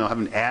polynomial. I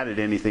haven't added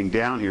anything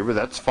down here, but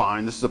that's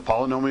fine. This is a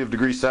polynomial of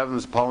degree 7.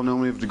 This is a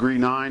polynomial of degree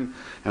 9.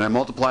 And I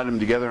multiplied them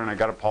together, and I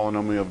got a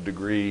polynomial of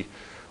degree,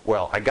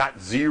 well, I got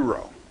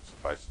 0,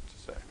 suffice it to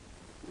say.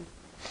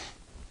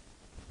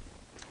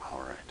 All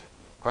right.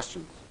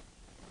 Questions?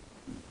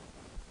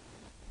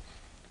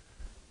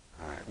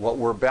 All right. What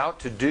we're about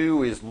to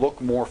do is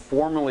look more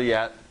formally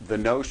at the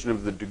notion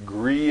of the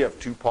degree of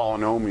two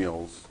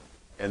polynomials,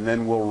 and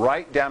then we'll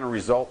write down a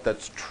result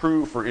that's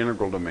true for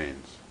integral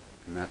domains.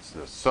 And that's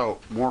this. So,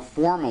 more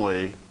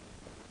formally,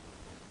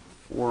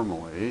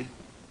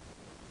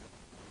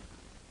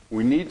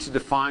 we need to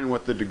define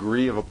what the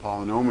degree of a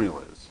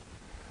polynomial is.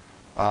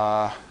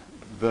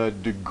 The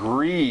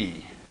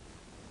degree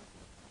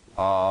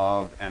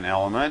of an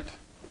element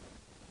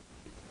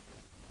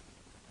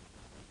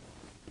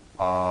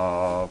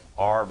of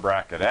R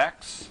bracket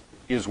x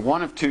is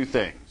one of two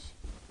things.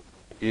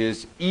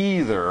 Is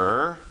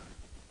either,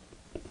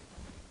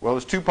 well,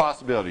 there's two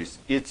possibilities.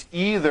 It's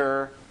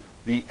either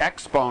the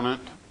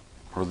exponent,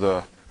 or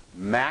the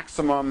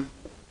maximum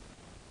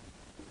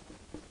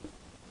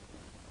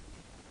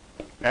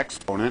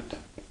exponent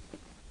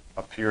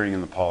appearing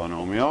in the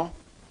polynomial,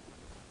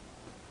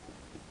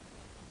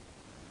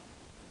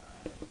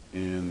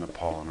 you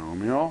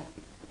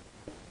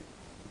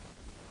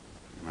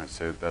might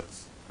say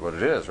that's what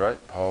it is, right?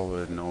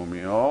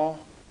 Polynomial.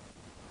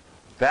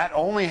 That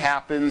only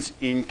happens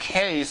in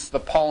case the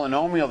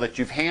polynomial that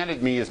you've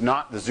handed me is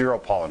not the zero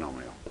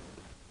polynomial.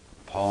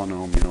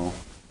 Polynomial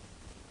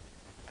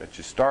that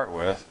you start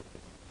with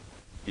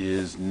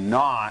is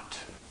not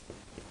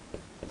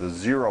the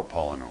zero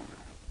polynomial.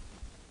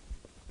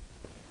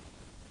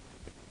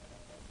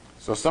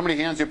 So if somebody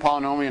hands you a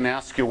polynomial and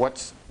asks you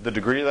what's the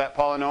degree of that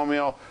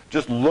polynomial,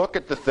 just look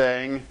at the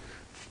thing,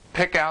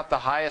 pick out the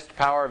highest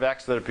power of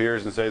x that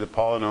appears, and say the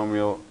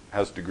polynomial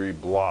has degree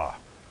blah.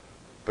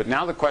 But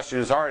now the question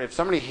is, all right, if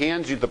somebody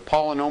hands you the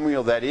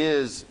polynomial that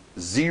is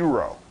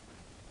 0,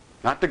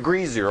 not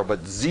degree 0,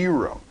 but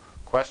 0,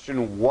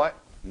 question, what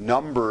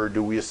number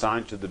do we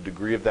assign to the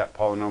degree of that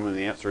polynomial? And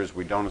the answer is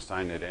we don't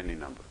assign it any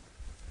number.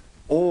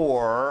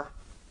 Or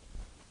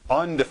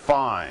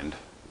undefined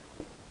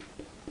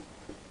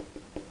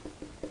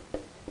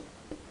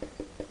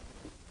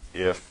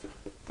if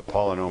the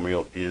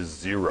polynomial is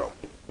 0.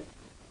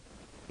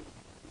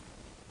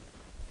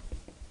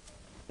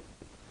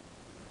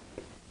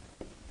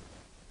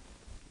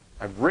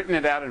 I've written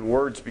it out in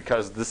words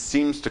because this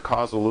seems to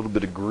cause a little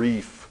bit of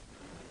grief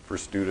for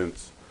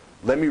students.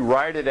 Let me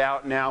write it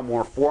out now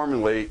more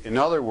formally. In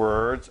other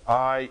words,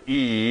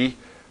 i.e.,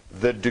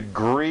 the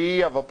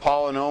degree of a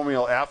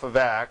polynomial f of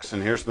x,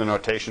 and here's the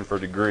notation for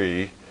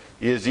degree,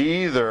 is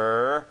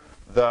either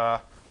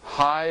the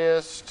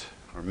highest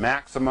or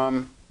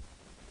maximum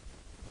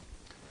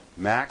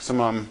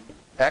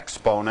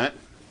exponent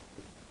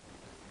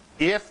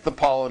if the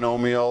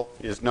polynomial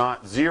is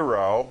not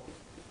 0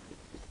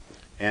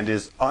 and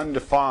is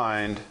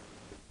undefined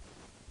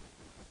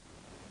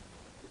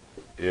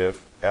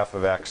if f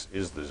of x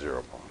is the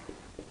zero polynomial.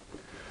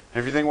 And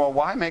if you think, well,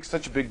 why make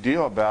such a big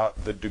deal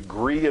about the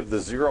degree of the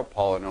zero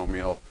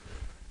polynomial?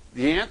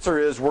 The answer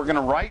is we're going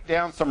to write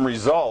down some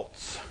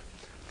results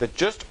that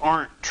just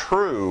aren't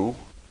true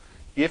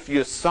if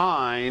you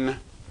assign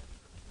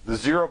the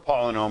zero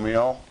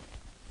polynomial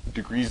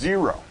degree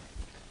 0.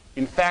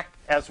 In fact,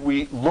 as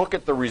we look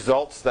at the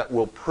results that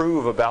will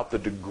prove about the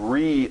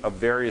degree of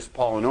various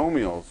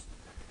polynomials,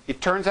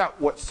 it turns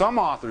out what some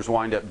authors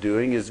wind up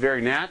doing is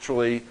very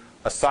naturally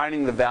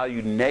assigning the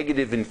value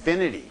negative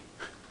infinity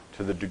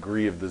to the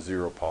degree of the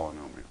zero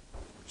polynomial,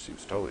 which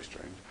seems totally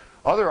strange.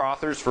 Other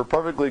authors, for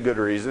perfectly good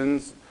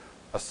reasons,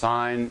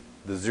 assign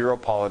the zero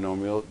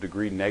polynomial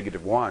degree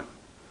negative 1.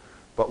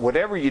 But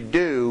whatever you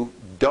do,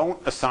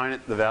 don't assign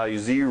it the value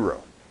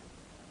 0,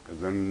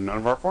 because then none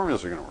of our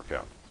formulas are going to work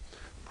out.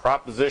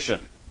 Proposition.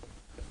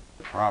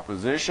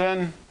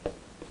 Proposition.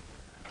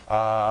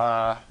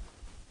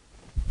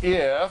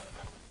 If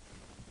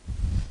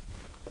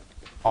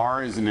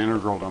R is an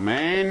integral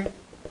domain,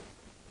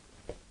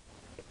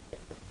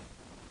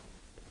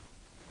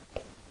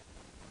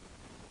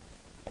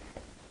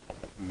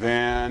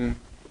 then,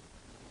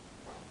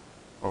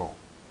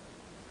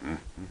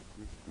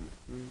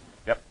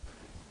 yep,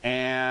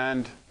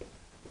 and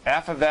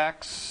f of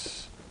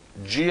x,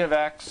 g of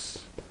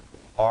x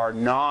are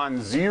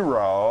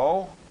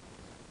non-zero,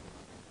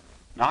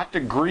 not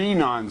degree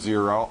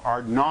non-zero,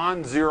 are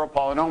non-zero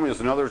polynomials.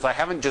 In other words, I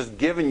haven't just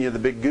given you the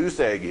big goose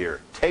egg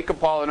here. Take a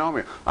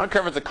polynomial. I don't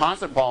care if it's a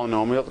constant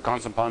polynomial, the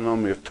constant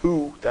polynomial of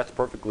 2, that's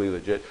perfectly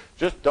legit.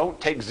 Just don't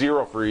take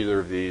 0 for either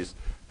of these.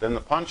 Then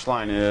the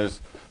punchline is,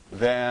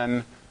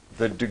 then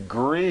the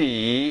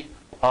degree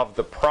of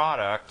the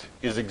product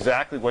is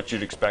exactly what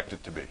you'd expect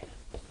it to be.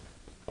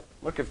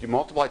 Look, if you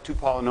multiply two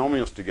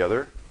polynomials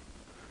together,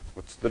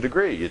 what's the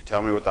degree? You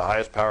tell me what the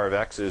highest power of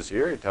x is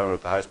here. You tell me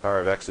what the highest power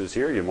of x is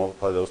here. You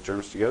multiply those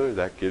terms together.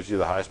 That gives you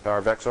the highest power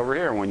of x over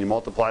here. And when you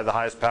multiply the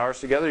highest powers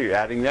together, you're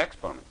adding the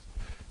exponents.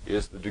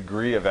 Is the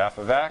degree of f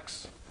of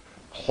x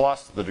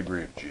plus the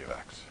degree of g of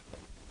x.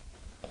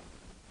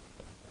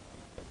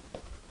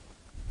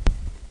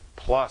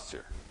 Plus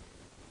here.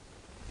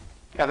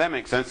 Yeah, that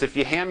makes sense. If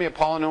you hand me a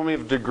polynomial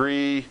of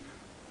degree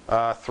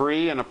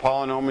 3 and a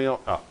polynomial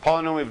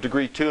of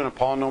degree 2 and a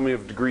polynomial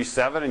of degree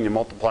 7, and you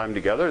multiply them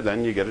together,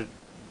 then you get a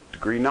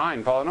degree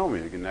 9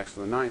 polynomial. You get next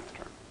to the 9th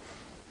term.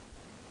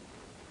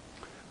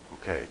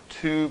 Okay,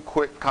 2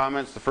 quick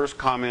comments. The first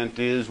comment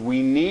is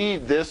we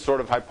need this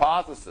sort of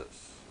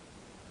hypothesis.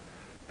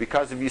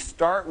 Because if you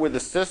start with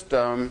a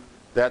system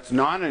that's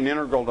not an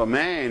integral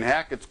domain,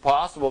 heck, it's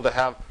possible to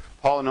have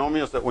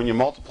polynomials that when you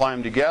multiply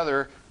them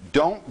together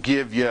don't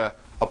give you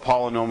a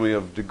polynomial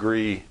of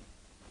degree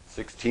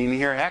 16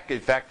 here. Heck, in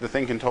fact, the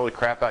thing can totally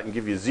crap out and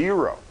give you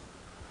 0.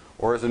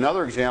 Or as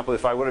another example,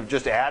 if I would have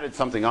just added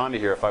something onto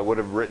here, if I would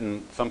have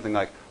written something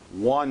like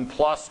 1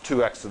 plus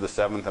 2x to the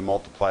 7th and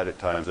multiplied it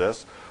times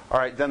this, all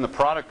right, then the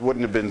product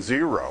wouldn't have been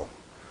 0,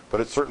 but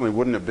it certainly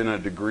wouldn't have been a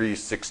degree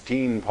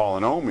 16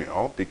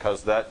 polynomial,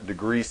 because that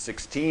degree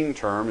 16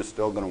 term is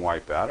still going to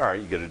wipe out. All right,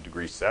 you get a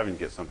degree 7, you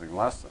get something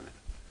less than it.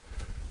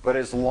 But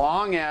as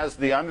long as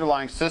the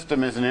underlying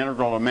system is an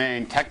integral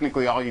domain,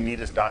 technically all you need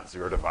is dot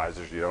zero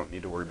divisors. You don't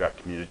need to worry about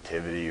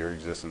commutativity or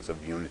existence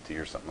of unity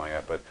or something like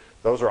that. But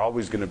those are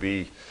always going to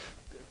be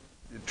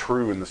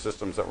true in the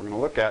systems that we're going to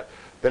look at.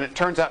 Then it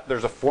turns out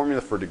there's a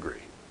formula for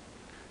degree.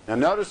 Now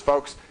notice,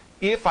 folks,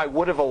 if I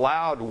would have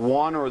allowed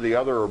one or the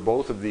other or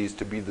both of these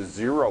to be the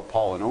 0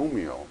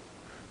 polynomial,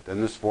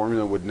 then this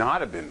formula would not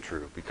have been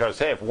true. Because,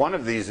 hey, if one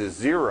of these is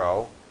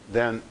 0,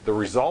 then the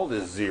result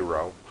is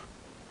 0.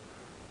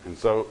 And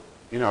so,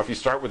 you know, if you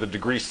start with a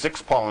degree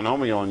 6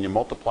 polynomial and you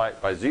multiply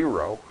it by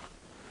 0,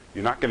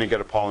 you're not going to get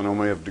a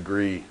polynomial of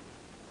degree,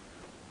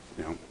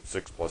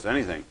 6 plus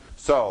anything.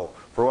 So,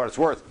 for what it's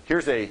worth,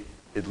 here's a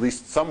at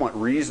least somewhat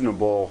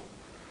reasonable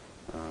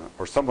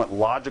or somewhat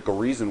logical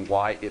reason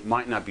why it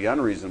might not be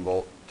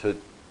unreasonable to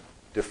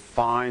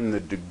define the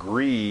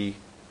degree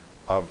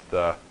of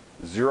the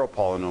 0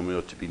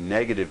 polynomial to be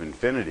negative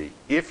infinity.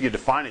 If you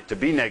define it to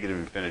be negative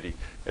infinity,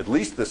 at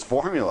least this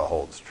formula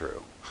holds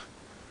true.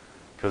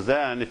 Because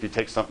then, if you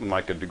take something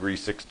like a degree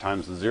 6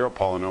 times the 0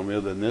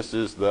 polynomial, then this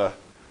is the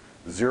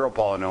 0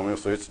 polynomial,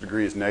 so its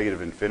degree is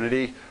negative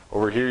infinity.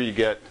 Over here you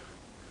get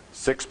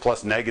 6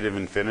 plus negative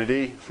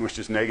infinity, which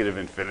is negative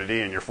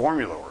infinity, and your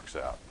formula works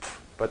out.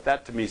 But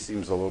that to me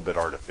seems a little bit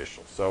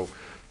artificial. So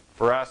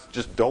for us,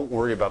 just don't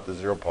worry about the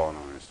 0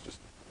 polynomial.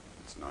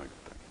 It's not a good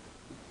thing.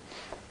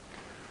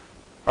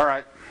 All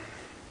right.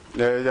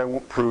 I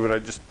won't prove it. I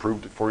just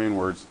proved it for you in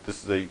words.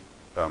 This is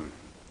a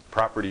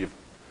property of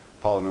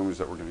polynomials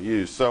that we're going to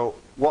use. So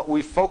what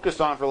we focused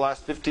on for the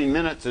last 15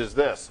 minutes is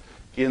this.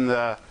 In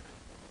the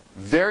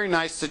very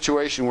nice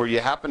situation where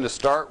you happen to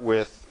start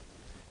with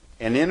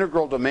an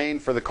integral domain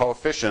for the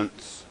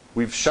coefficients,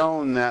 we've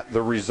shown that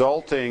the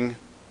resulting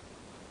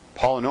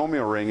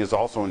polynomial ring is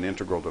also an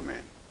integral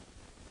domain.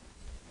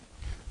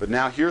 But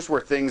now here's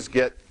where things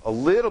get a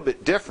little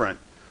bit different.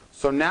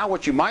 So now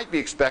what you might be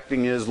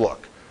expecting is,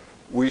 look,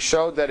 we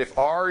showed that if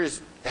R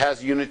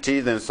has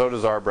unity, then so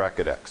does R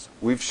bracket X.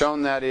 We've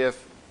shown that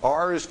if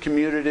R is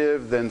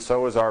commutative, then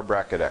so is R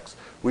bracket X.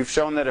 We've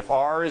shown that if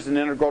R is an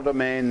integral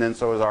domain, then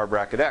so is R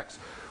bracket X.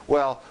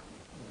 Well,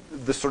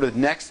 the sort of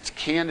next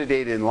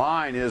candidate in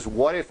line is,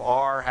 what if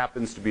R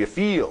happens to be a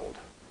field?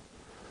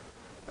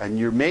 And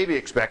you're maybe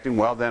expecting,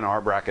 well, then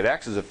R bracket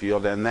X is a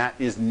field, and that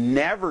is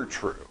never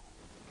true.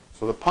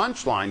 So the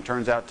punchline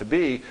turns out to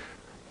be,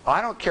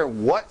 I don't care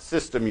what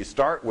system you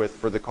start with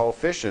for the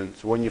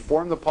coefficients, when you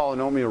form the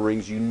polynomial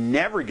rings, you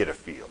never get a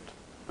field,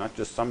 not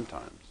just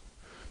sometimes.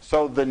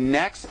 So the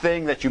next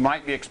thing that you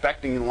might be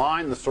expecting in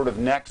line, the sort of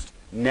next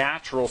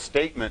natural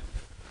statement,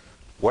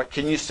 what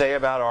can you say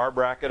about R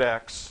bracket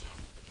X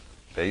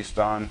based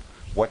on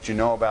what you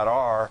know about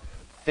R,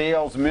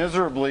 fails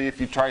miserably if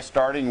you try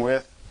starting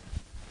with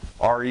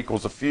R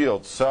equals a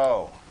field.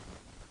 So,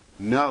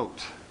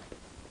 note,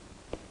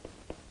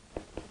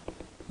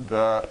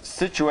 the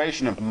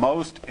situation of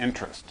most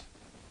interest,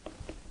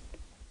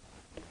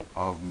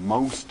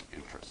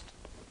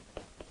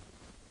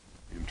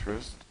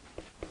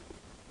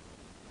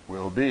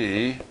 will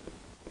be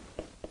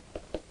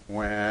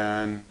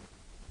when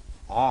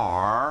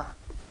R,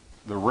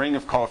 the ring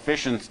of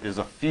coefficients, is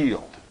a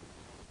field.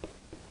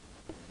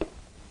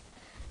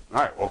 All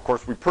right, well, of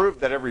course, we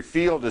proved that every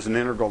field is an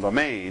integral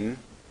domain.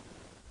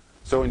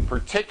 So in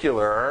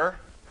particular,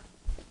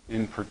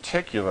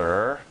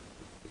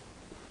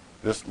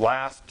 this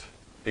last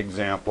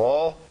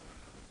example,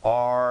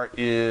 R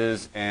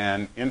is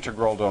an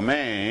integral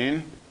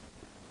domain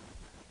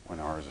when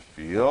R is a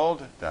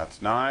field.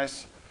 That's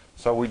nice.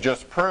 So we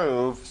just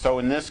proved, so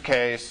in this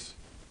case,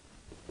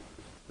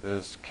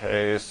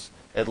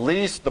 at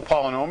least the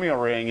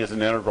polynomial ring is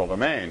an integral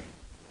domain.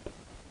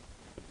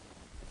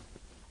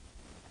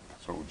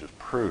 That's what we just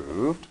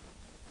proved.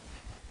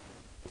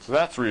 So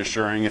that's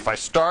reassuring. If I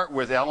start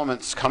with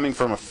elements coming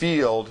from a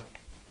field,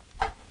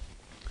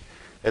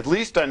 at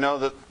least I know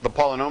that the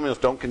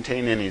polynomials don't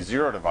contain any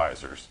zero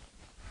divisors.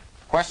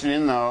 The question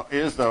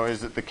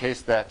is it the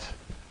case that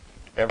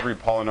every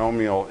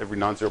polynomial, every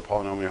non-zero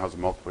polynomial has a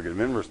multiplicative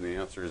inverse? And the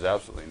answer is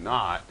absolutely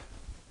not.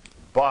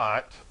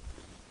 But,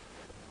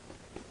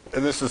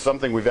 and this is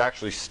something we've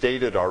actually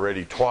stated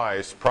already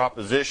twice,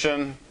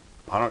 proposition,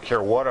 I don't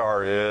care what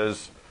R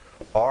is,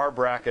 R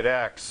bracket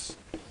X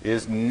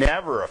is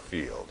never a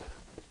field.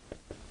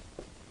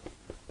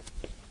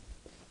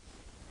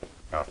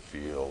 A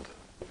field.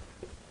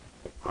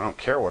 I don't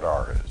care what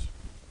R is.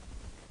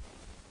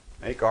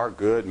 Make R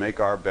good, make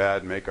R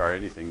bad, make R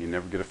anything, you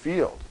never get a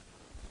field.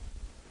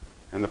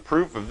 And the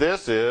proof of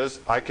this is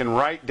I can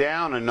write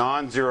down a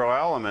non-zero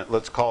element,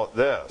 let's call it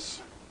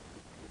this.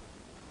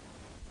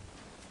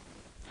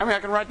 I mean, I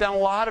can write down a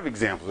lot of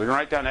examples. I can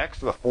write down x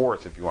to the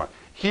fourth if you want.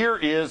 Here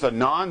is a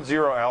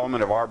non-zero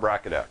element of R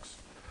bracket X.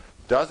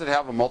 Does it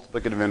have a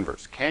multiplicative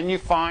inverse? Can you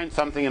find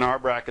something in R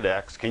bracket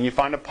X? Can you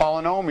find a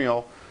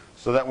polynomial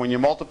so that when you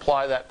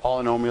multiply that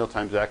polynomial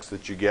times X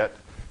that you get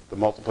the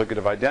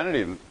multiplicative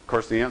identity? And of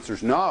course the answer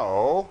is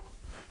no.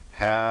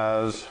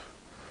 Has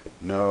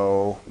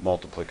no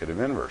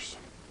multiplicative inverse.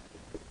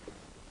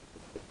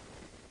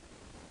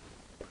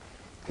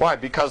 Why?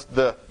 Because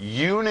the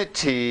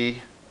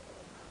unity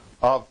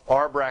of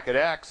R bracket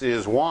X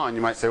is 1.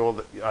 You might say,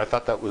 well, I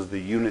thought that was the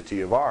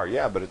unity of R.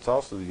 Yeah, but it's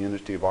also the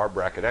unity of R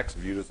bracket X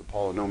viewed as a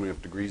polynomial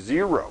of degree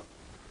 0.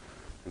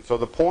 And so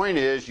the point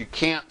is you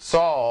can't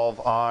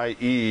solve,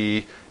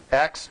 i.e.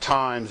 x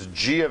times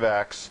g of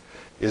x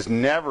is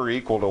never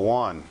equal to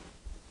 1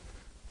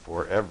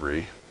 for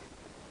every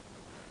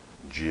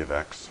g of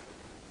x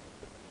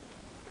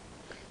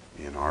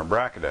in R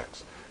bracket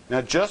X. Now,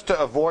 just to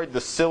avoid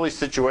the silly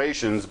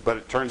situations, but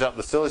it turns out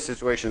the silly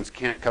situations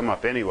can't come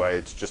up anyway.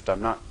 It's just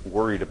I'm not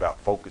worried about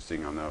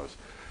focusing on those.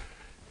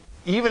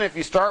 Even if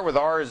you start with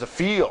R as a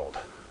field,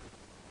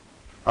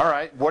 all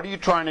right, what are you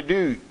trying to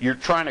do? You're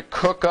trying to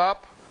cook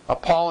up a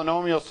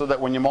polynomial so that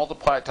when you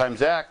multiply it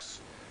times x,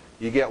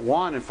 you get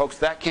 1. And folks,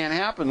 that can't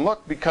happen.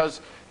 Look,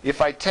 because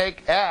if I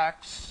take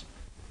x,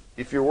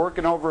 if you're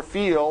working over a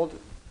field,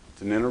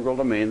 it's an integral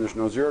domain, there's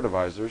no zero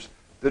divisors,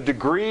 the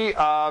degree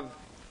of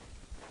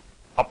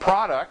a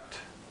product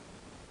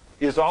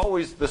is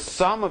always the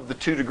sum of the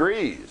two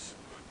degrees.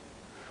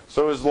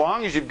 So as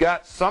long as you've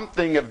got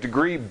something of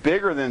degree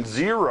bigger than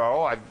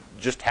 0, I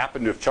just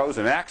happened to have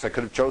chosen x, I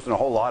could have chosen a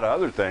whole lot of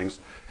other things,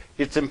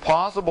 it's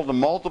impossible to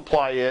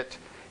multiply it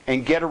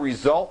and get a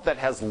result that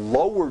has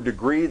lower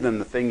degree than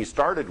the thing you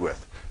started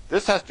with.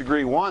 This has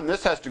degree 1,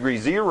 this has degree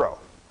 0.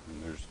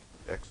 And there's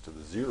x to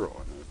the 0,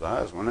 and there's the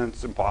highest one, and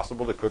it's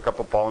impossible to cook up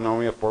a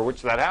polynomial for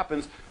which that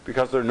happens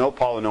because there are no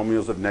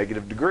polynomials of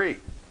negative degree.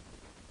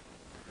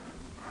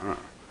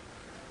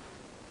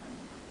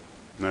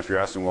 Now if you're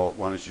asking, well,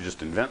 why don't you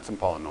just invent some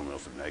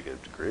polynomials of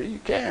negative degree? You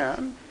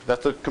can.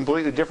 That's a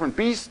completely different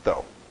beast,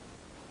 though.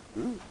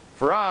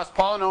 For us,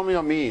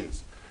 polynomial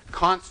means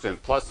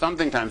constant plus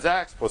something times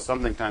x plus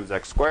something times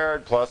x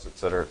squared plus et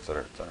cetera, et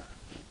cetera, et cetera.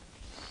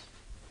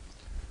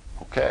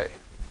 Okay.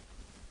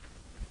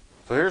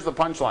 So here's the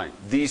punchline.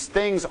 These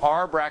things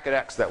R bracket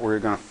X that we're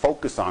going to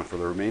focus on for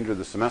the remainder of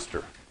the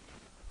semester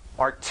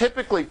are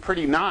typically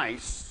pretty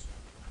nice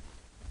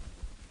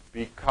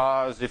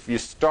because if you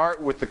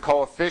start with the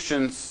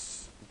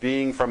coefficients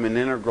being from an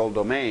integral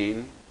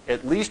domain,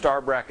 at least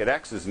r bracket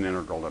x is an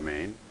integral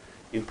domain.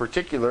 In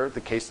particular,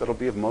 the case that'll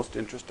be of most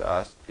interest to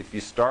us, if you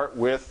start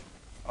with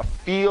a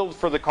field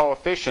for the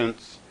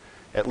coefficients,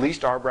 at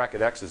least r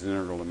bracket x is an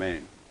integral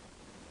domain.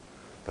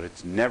 But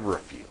it's never a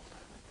field.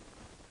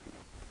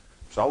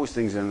 There's always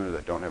things in there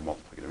that don't have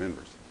multiplicative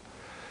inverses.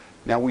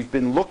 Now, we've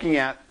been looking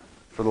at,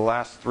 for the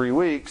last 3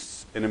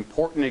 weeks, an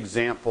important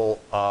example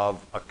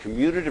of a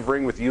commutative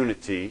ring with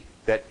unity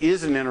that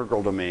is an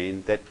integral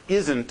domain that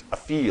isn't a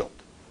field.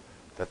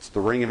 That's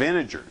the ring of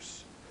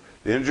integers.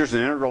 The integer is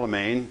an integral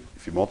domain.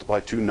 If you multiply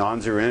two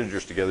non-zero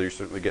integers together, you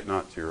certainly get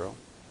not zero.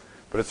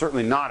 But it's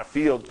certainly not a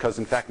field because,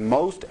 in fact,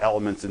 most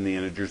elements in the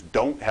integers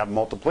don't have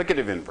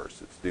multiplicative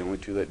inverses. The only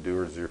two that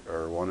do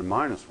are 1 and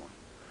minus 1.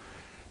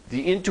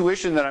 The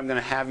intuition that I'm going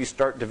to have you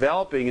start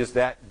developing is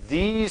that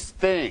these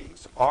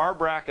things, r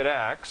bracket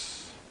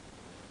x,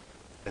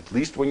 at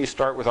least when you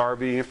start with r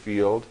being a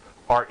field,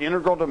 are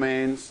integral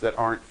domains that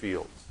aren't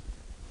fields.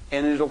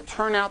 And it'll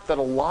turn out that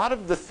a lot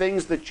of the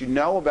things that you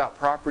know about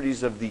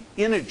properties of the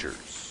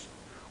integers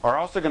are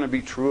also going to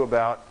be true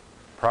about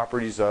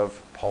properties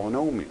of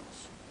polynomials.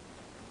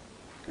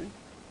 Okay?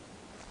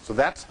 So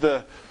that's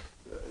the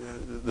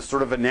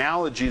sort of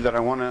analogy that I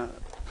want to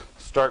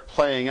start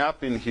playing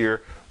up in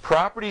here.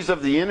 Properties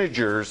of the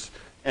integers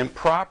and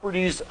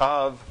properties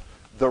of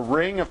the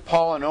ring of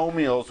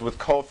polynomials with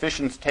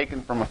coefficients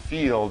taken from a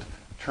field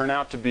turn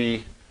out to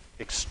be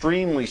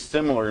extremely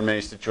similar in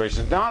many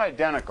situations. Not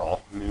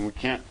identical. I mean, we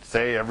can't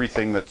say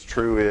everything that's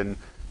true in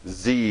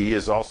Z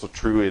is also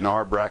true in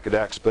r bracket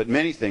x, but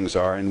many things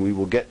are, and we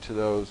will get to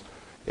those.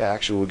 Yeah,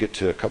 actually, we'll get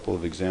to a couple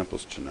of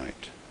examples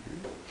tonight.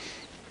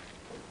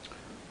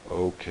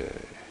 Okay.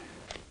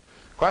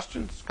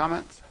 Questions?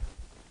 Comments?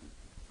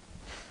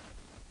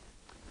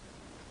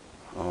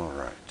 All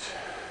right.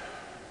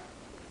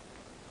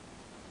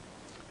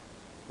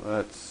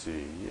 Let's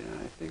see. Yeah,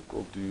 I think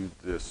we'll do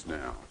this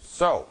now.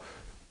 So,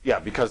 yeah,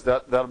 because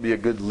that'll be a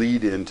good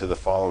lead into the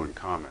following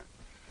comment.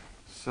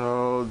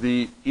 So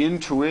the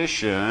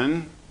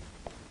intuition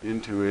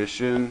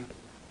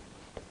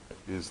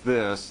is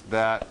this,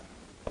 that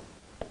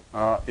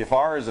if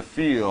R is a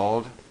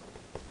field,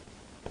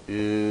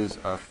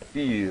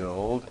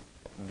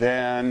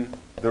 then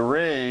the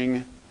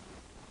ring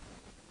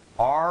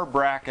R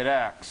bracket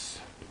X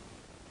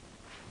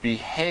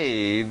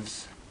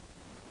behaves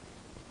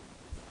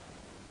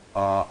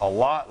a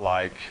lot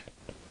like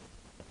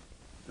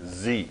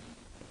Z.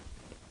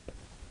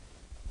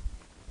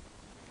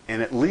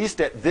 And at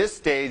least at this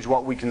stage,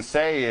 what we can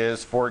say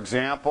is, for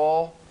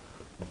example,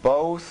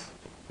 both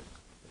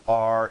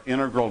are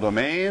integral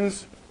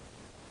domains.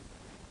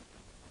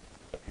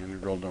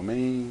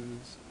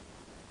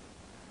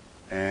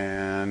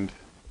 And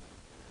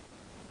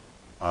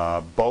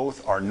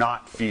both are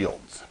not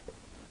fields.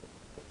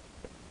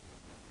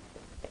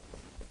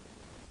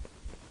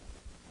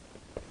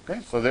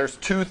 Okay, so there's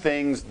two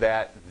things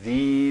that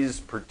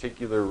these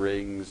particular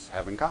rings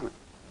have in common.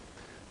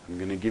 I'm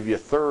going to give you a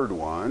third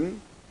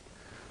one.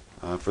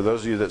 For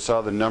those of you that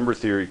saw the number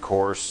theory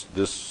course,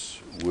 this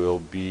will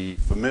be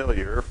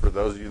familiar. For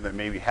those of you that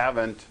maybe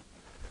haven't,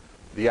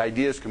 the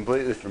idea is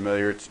completely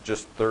familiar. It's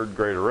just third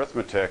grade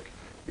arithmetic.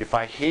 If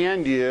I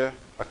hand you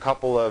a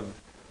couple of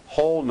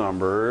whole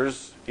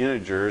numbers,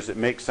 integers, it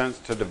makes sense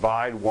to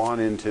divide one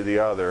into the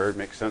other. It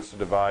makes sense to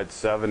divide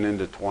 7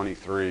 into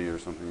 23 or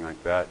something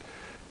like that.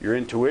 Your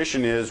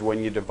intuition is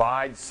when you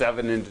divide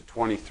 7 into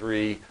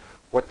 23,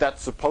 what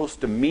that's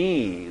supposed to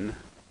mean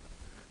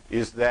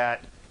is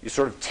that you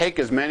sort of take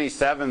as many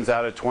 7s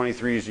out of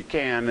 23 as you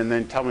can and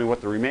then tell me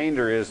what the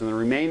remainder is. And the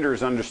remainder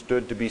is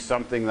understood to be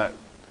something that,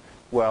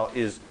 well,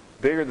 is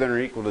bigger than or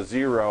equal to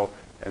 0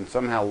 and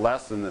somehow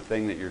less than the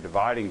thing that you're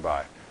dividing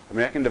by. I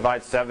mean, I can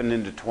divide 7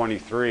 into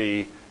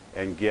 23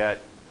 and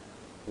get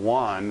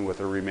 1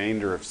 with a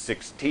remainder of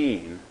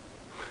 16.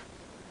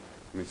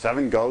 I mean,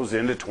 7 goes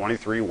into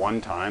 23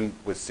 one time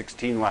with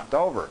 16 left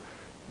over.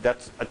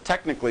 That's a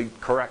technically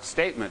correct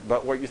statement,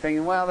 but what you're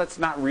thinking, well, that's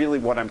not really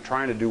what I'm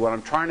trying to do. What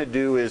I'm trying to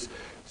do is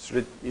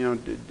sort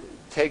of,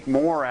 take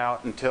more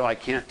out until I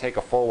can't take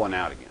a full one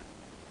out again.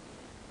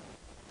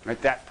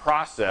 Right? That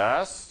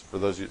process, for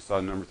those of you that saw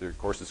the number theory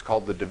course, is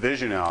called the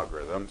division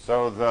algorithm.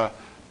 So the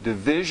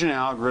division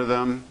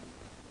algorithm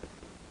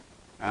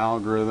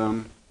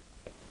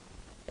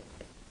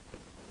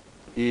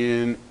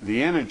in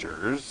the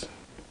integers,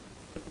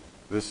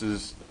 this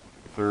is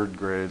third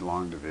grade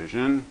long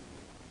division.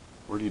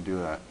 Where do you do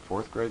that?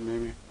 Fourth grade,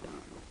 maybe?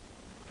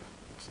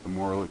 It's the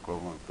moral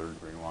equivalent of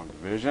third grade long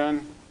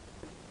division.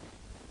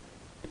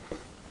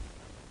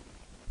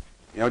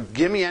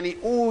 Give me any,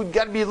 you've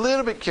got to be a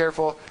little bit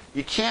careful.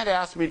 You can't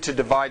ask me to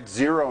divide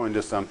 0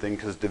 into something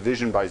because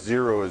division by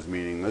 0 is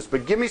meaningless.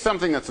 But give me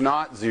something that's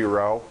not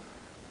 0.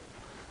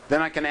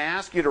 Then I can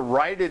ask you to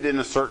write it in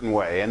a certain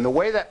way. And the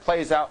way that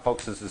plays out,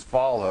 folks, is as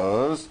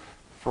follows.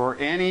 For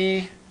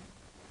any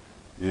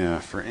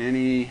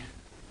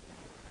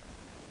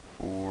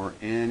for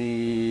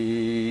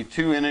any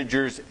two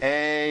integers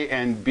a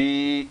and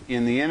b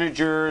in the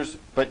integers,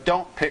 but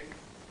don't pick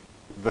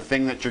the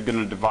thing that you're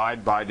going to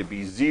divide by to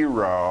be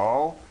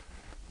 0,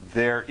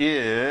 there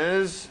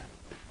is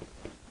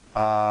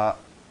a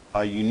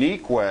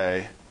unique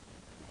way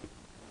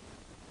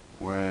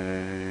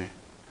to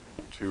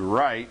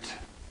write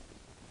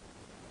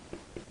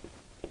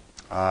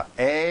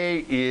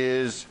a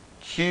is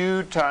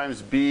q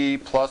times b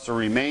plus a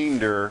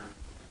remainder,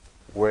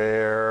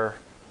 where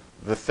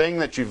the thing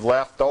that you've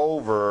left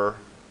over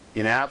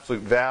in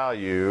absolute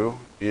value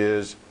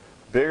is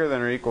bigger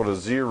than or equal to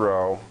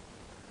 0,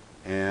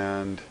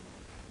 and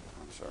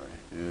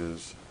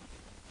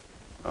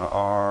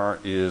r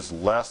is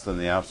less than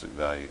the absolute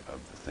value of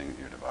the thing that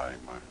you're dividing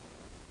by.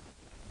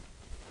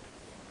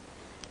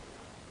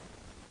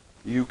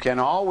 You can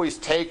always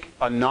take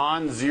a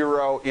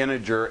non-zero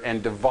integer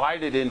and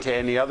divide it into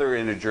any other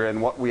integer,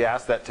 and what we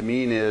ask that to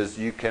mean is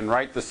you can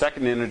write the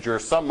second integer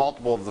some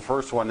multiple of the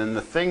first one, and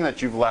the thing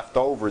that you've left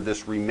over,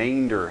 this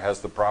remainder, has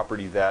the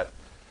property that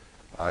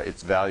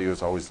its value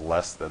is always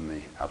less than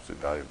the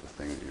absolute value of the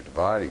thing that you're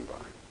dividing by.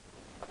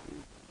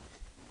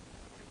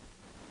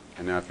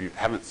 And now if you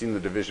haven't seen the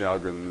division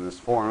algorithm in this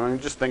form, I mean,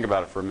 just think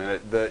about it for a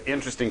minute. The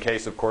interesting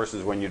case, of course,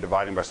 is when you're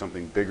dividing by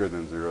something bigger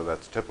than 0.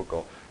 That's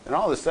typical. And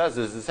all this says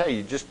is, hey,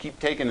 you just keep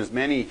taking as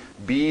many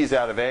b's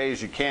out of a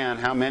as you can.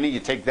 How many? You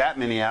take that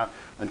many out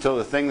until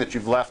the thing that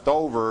you've left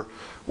over,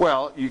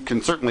 well, you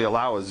can certainly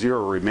allow a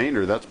 0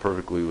 remainder. That's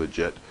perfectly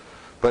legit.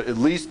 But at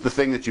least the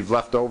thing that you've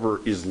left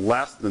over is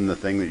less than the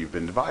thing that you've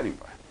been dividing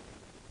by.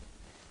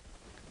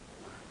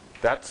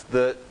 That's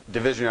the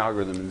division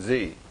algorithm in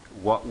Z.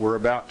 What we're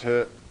about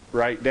to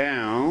write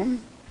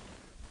down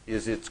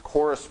is its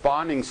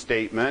corresponding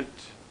statement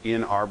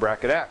in r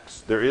bracket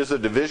x. There is a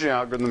division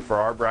algorithm for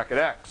r bracket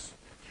x.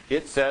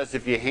 It says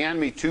if you hand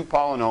me two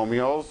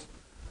polynomials,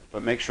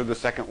 but make sure the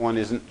second one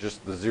isn't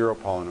just the 0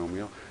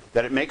 polynomial,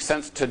 that it makes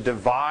sense to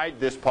divide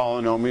this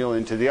polynomial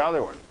into the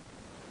other one.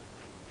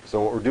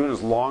 So what we're doing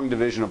is long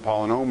division of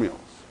polynomials.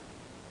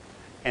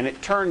 And it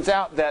turns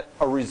out that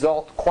a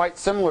result quite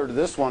similar to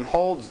this one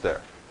holds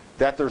there.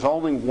 That there's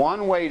only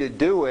one way to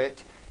do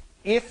it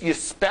if you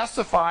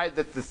specify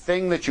that the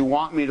thing that you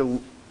want me to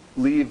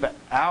leave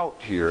out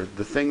here,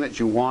 the thing that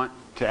you want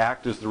to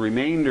act as the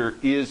remainder,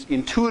 is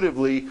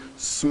intuitively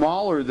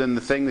smaller than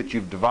the thing that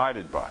you've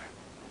divided by.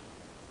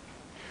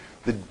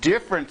 The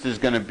difference is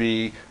going to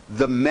be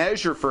the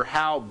measure for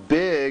how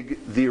big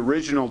the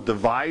original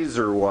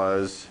divisor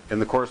was,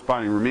 and the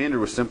corresponding remainder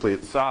was simply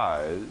its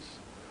size.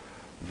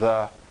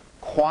 The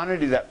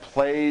quantity that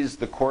plays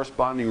the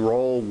corresponding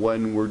role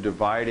when we're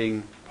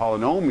dividing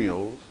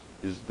polynomials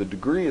is the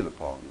degree of the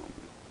polynomial.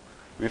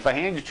 I mean, if I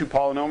hand you two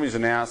polynomials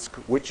and ask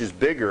which is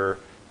bigger,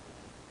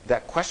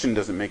 that question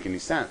doesn't make any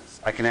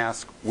sense. I can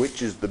ask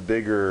which is the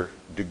bigger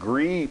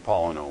degree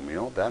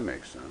polynomial. That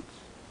makes sense.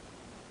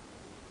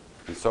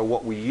 And so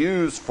what we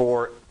use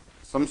for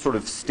some sort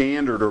of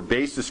standard or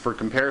basis for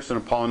comparison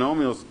of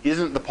polynomials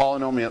isn't the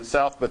polynomial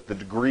itself, but the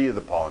degree of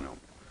the polynomial.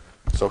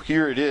 So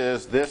here it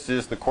is. This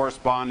is the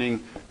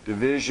corresponding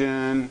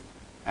division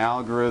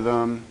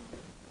algorithm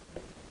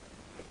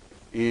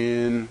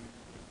in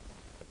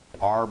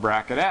r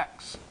bracket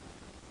x.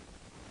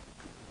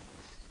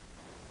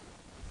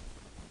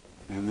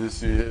 And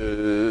this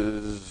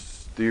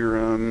is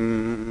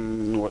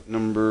theorem, what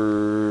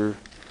number?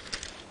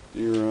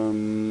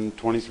 Theorem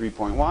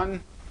 23.1.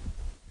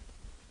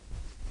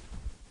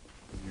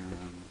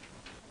 Theorem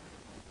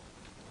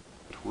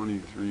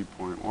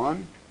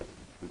 23.1.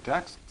 The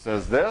text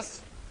says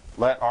this: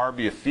 let R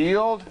be a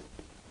field.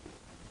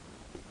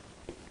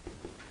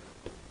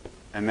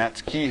 And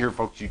that's key here,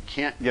 folks. You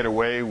can't get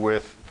away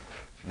with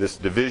this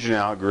division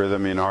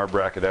algorithm in r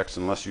bracket x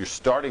unless you're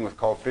starting with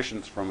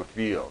coefficients from a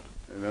field.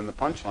 And then the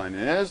punchline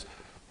is,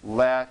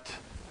 let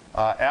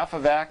f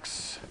of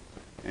x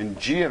and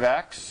g of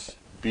x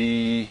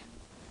be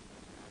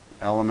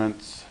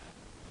elements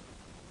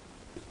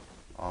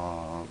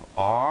of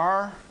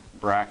r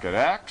bracket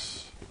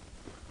x,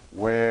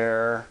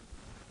 where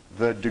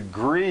the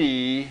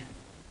degree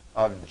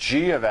of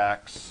g of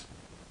x,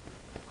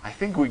 I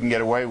think we can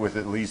get away with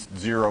at least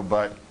 0,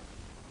 but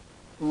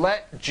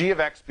let g of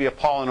x be a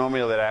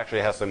polynomial that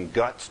actually has some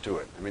guts to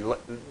it. I mean,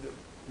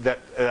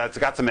 that's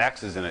got some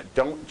x's in it.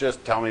 Don't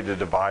just tell me to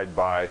divide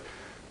by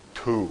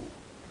 2.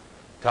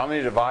 Tell me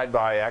to divide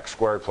by x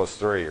squared plus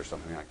 3 or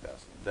something like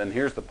this. Then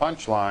here's the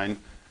punchline.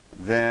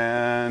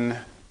 Then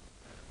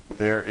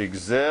there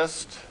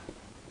exist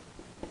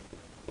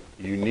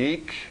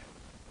unique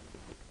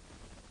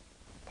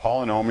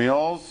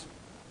polynomials.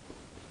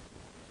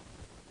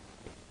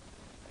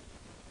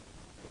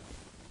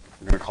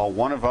 I'm going to call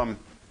one of them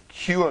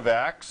q of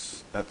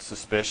x, that's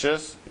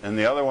suspicious, and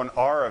the other one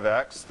r of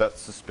x, that's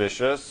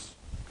suspicious,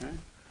 okay?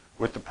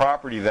 With the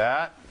property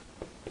that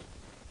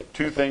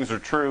two things are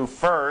true.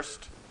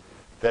 First,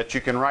 that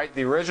you can write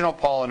the original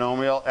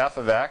polynomial f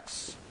of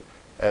x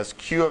as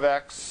q of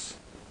x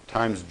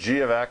times g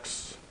of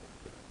x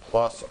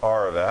plus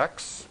r of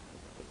x.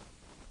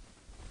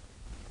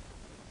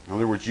 In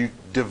other words, you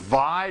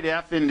divide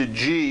f into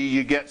g,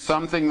 you get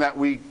something that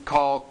we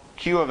call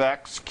q of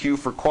x, q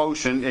for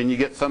quotient, and you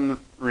get some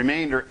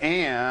remainder.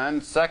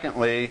 And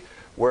secondly,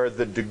 where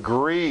the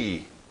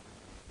degree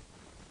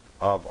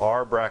of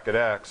r bracket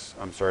x,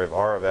 I'm sorry, of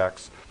r of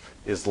x,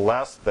 is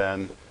less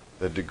than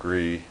the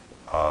degree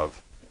of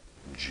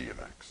g of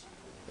x.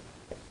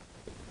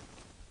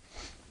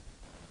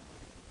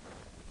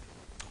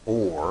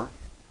 Or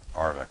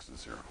r of x is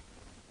 0.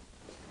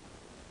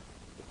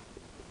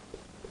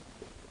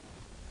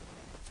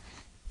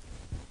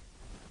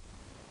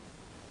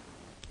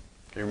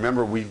 Okay,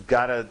 remember, we've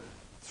got to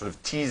sort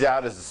of tease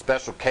out as a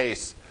special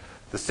case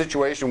the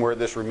situation where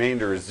this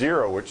remainder is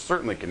 0, which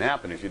certainly can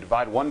happen. If you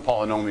divide one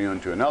polynomial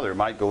into another, it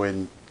might go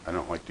in, I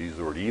don't like to use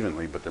the word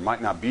evenly, but there might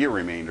not be a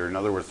remainder. In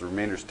other words, the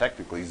remainder is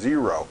technically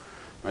 0.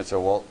 You might say,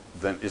 well,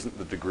 then isn't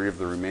the degree of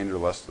the remainder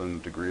less than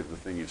the degree of the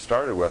thing you've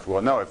started with?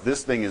 Well, no, if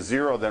this thing is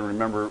 0, then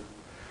remember,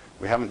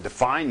 we haven't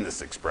defined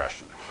this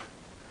expression.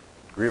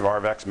 Degree of r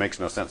of x makes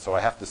no sense, so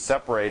I have to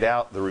separate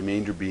out the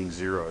remainder being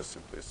 0 as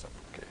simply a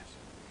separate case.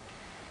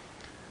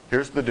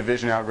 Here's the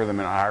division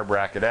algorithm in r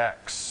bracket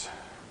x.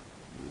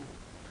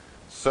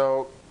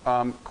 So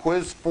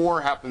quiz 4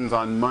 happens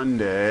on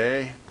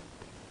Monday,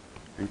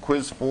 and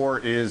quiz 4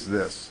 is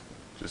this.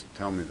 Just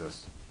tell me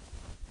this.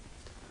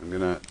 I'm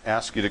going to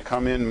ask you to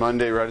come in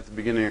Monday right at the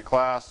beginning of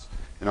class,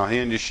 and I'll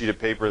hand you a sheet of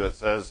paper that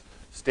says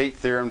State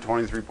Theorem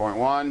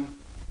 23.1,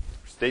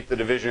 state the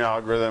division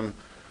algorithm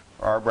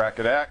for r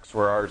bracket x,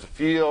 where r is a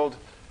field,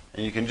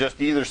 and you can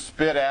just either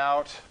spit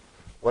out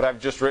what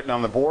I've just written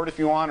on the board if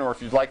you want, or if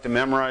you'd like to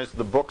memorize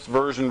the book's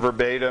version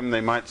verbatim.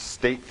 They might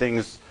state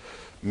things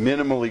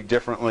minimally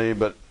differently,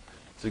 but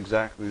it's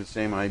exactly the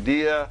same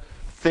idea.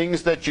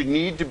 Things that you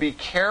need to be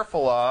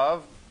careful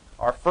of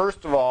are,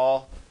 first of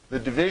all, the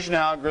division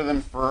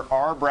algorithm for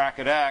r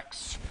bracket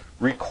x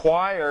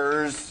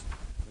requires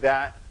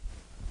that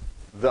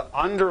the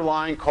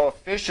underlying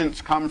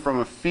coefficients come from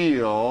a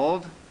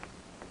field.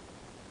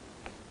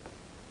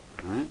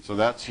 All right, so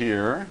that's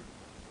here.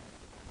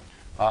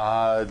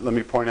 Let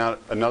me point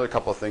out another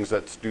couple of things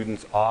that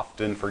students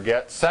often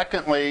forget.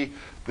 Secondly,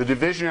 the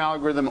division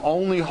algorithm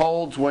only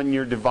holds when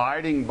you're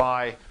dividing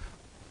by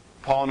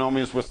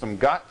polynomials with some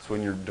guts,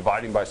 when you're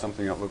dividing by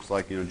something that looks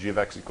like, g of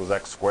x equals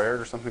x squared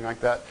or something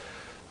like that.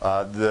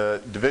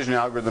 The division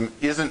algorithm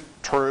isn't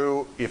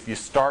true if you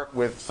start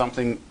with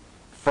something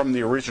from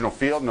the original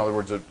field, in other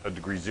words, a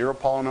degree 0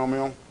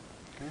 polynomial.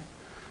 Okay.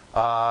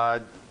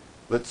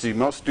 Let's see,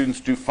 most students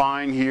do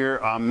fine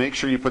here. Make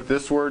sure you put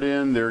this word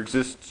in. There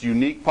exists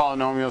unique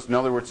polynomials. In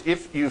other words,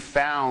 if you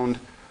found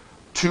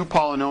two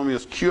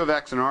polynomials, q of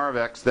x and r of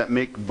x, that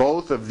make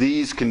both of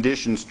these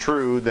conditions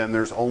true, then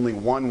there's only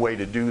one way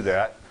to do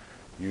that.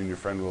 You and your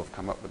friend will have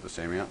come up with the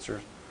same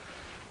answer.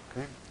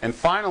 Okay. And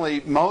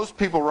finally, most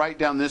people write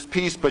down this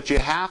piece, but you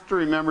have to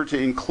remember to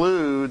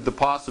include the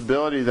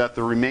possibility that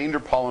the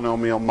remainder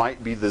polynomial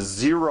might be the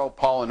 0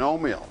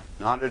 polynomial.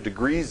 Not a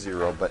degree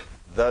 0, but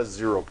the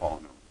 0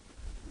 polynomial.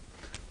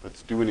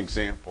 Let's do an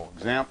example.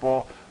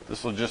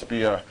 This will just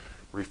be a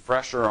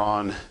refresher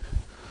on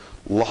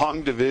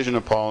long division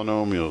of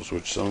polynomials,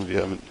 which some of you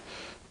haven't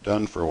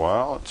done for a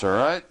while. It's all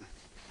right.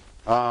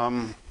 All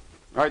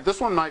right, this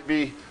one might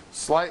be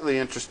slightly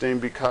interesting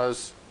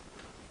because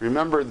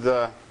remember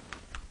at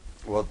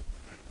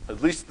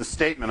least the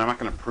statement, I'm not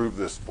going to prove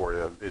this for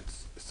you.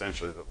 It's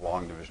essentially that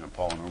long division of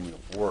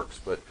polynomials works.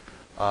 But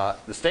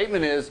the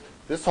statement is,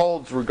 this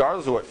holds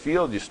regardless of what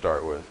field you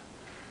start with.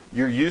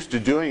 You're used to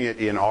doing it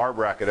in r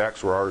bracket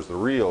x, where r is the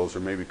reals,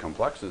 or maybe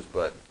complexes,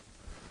 but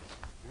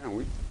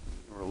we're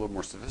a little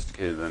more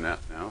sophisticated than that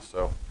now.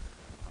 So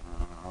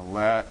I'll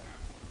let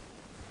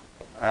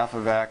f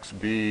of x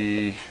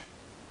be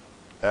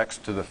x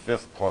to the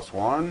 5th plus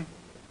 1,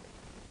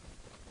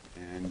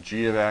 and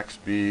g of x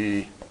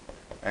be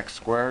x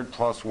squared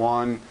plus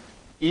 1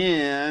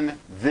 in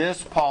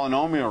this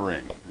polynomial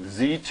ring,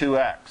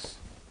 z2x.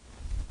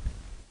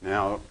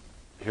 Now,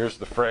 here's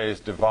the phrase,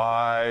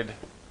 divide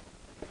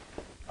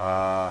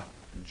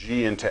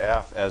g into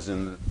f as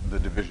in the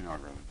division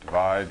algorithm.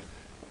 Divide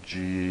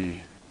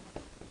g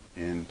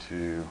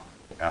into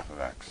f of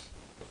x.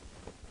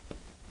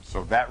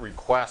 So that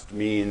request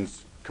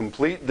means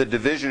complete the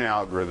division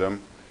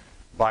algorithm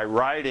by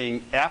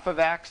writing f of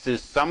x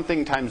is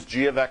something times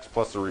g of x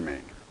plus the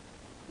remainder.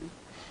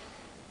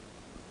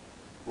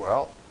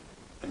 Well,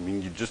 I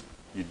mean, you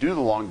do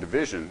the long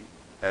division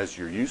as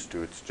you're used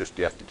to. It's just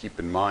you have to keep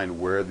in mind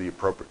where the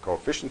appropriate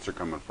coefficients are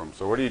coming from.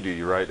 So what do?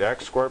 You write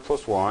x squared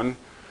plus 1,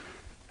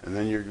 and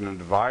then you're going to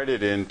divide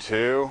it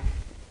into,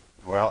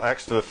 well,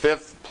 x to the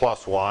 5th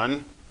plus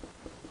 1.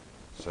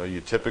 So you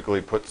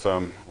typically put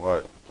some,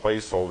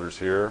 placeholders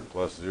here,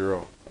 plus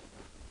 0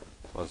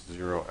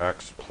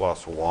 x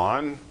plus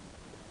 1.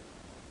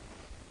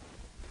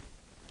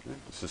 Okay.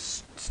 This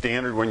is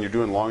standard when you're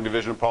doing long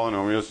division of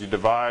polynomials. You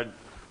divide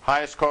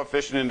highest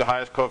coefficient into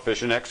highest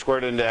coefficient. X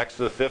squared into x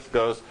to the 5th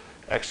goes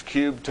x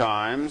cubed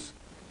times.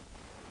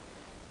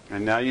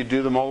 And now you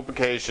do the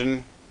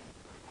multiplication.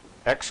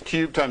 X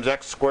cubed times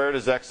x squared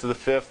is x to the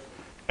 5th.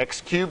 X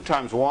cubed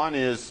times 1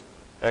 is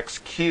x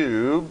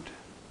cubed.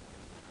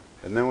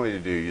 And then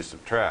what do? You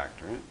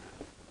subtract, right?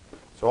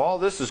 So all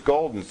this is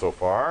golden so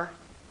far.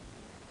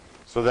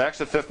 So the x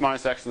to the fifth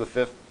minus x to the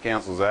fifth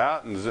cancels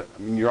out. And I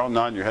mean, you're all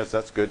nodding your heads,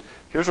 that's good.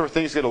 Here's where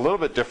things get a little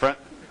bit different.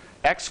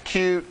 X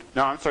cubed,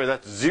 no, I'm sorry,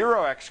 that's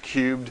 0x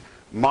cubed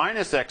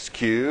minus x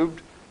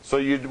cubed. So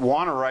you'd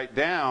want to write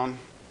down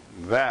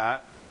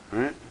that,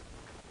 right?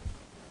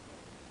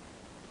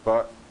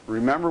 But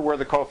remember where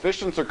the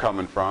coefficients are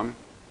coming from.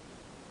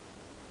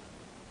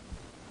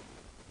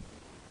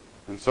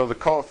 And so the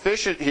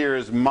coefficient here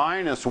is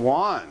minus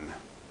 1.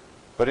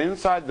 But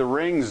inside the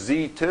ring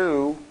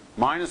Z2,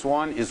 minus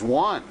 1 is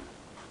 1.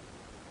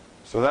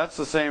 So that's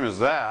the same as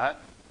that.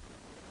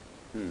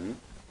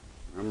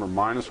 Remember,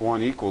 minus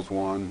 1 equals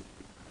 1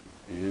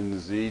 in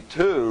Z2.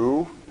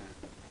 So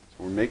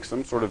we make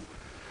some sort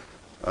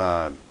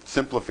of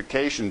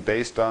simplification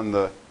based on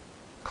the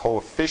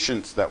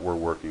coefficients that we're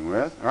working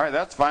with. All right,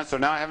 that's fine. So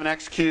now I have an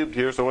x cubed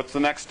here. So what's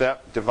the next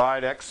step?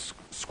 Divide x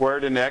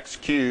squared into x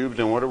cubed.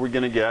 And what are we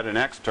going to get? An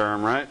x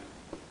term, right?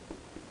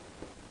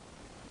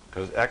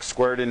 Because x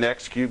squared into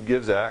x cubed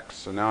gives x.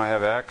 So now I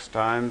have x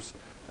times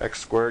x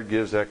squared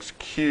gives x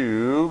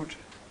cubed.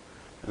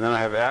 And then I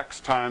have x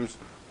times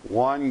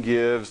 1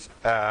 gives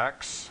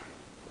x.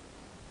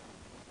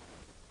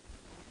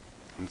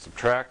 And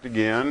subtract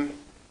again.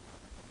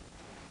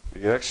 I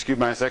get x cubed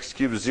minus x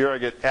cubed is 0. I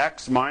get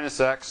x minus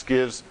x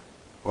gives,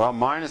 well,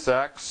 minus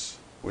x,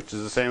 which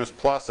is the same as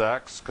plus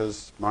x,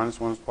 because minus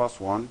 1 is plus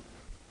 1.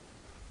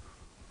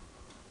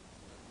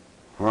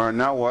 All right,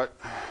 now what?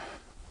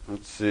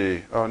 Let's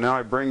see. Oh, now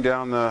I bring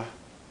down the...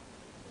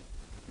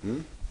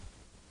 And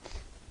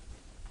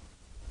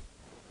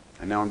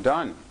now I'm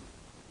done.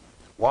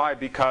 Why?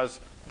 Because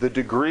the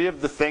degree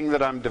of the thing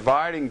that I'm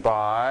dividing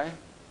by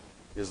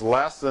is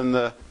less than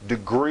the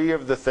degree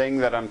of the thing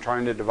that I'm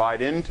trying to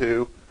divide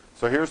into.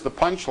 So here's the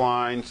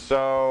punchline.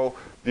 So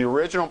the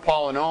original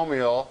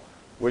polynomial,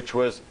 which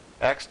was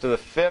x to the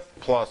fifth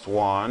plus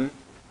 1,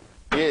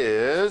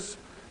 is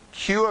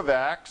q of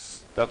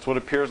x, that's what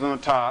appears on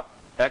the top,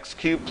 x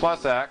cubed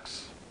plus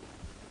x,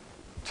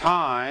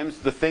 times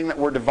the thing that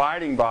we're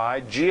dividing by,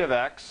 g of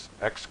x,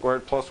 x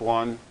squared plus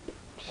 1,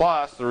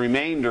 plus the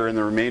remainder, and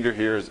the remainder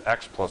here is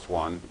x plus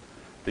 1.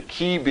 The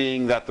key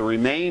being that the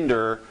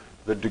remainder,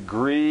 the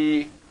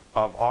degree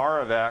of r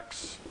of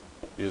x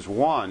is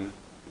 1,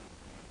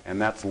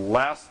 and that's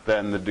less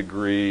than the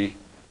degree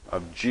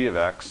of g of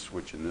x,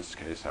 which in this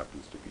case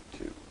happens to be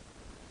 2.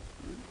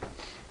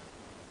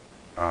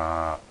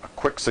 A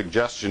quick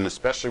suggestion,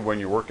 especially when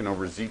you're working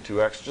over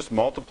z2x, just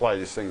multiply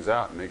these things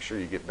out and make sure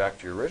you get back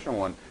to your original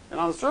one. And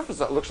on the surface,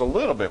 that looks a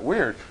little bit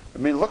weird. I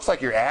mean, it looks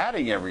like you're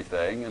adding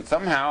everything, and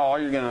somehow all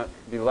you're going to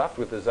be left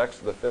with is x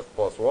to the fifth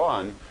plus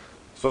 1.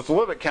 So it's a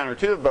little bit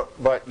counterintuitive,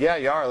 but yeah,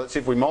 you are. Let's see,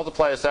 if we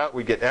multiply this out,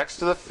 we get x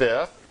to the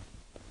fifth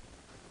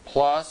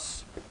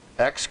plus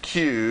x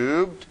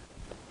cubed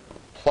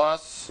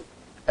plus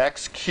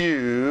x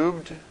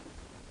cubed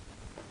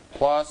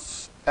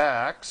plus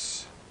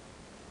x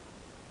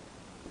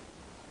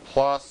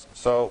plus,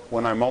 so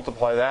when I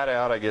multiply that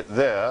out, I get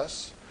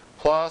this,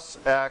 plus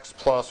x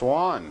plus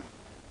 1.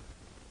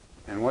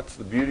 And what's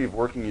the beauty of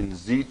working in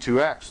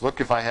z2x?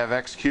 Look, if I have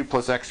x cubed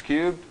plus x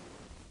cubed,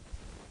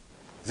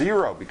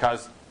 0,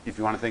 because if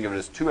you want to think of it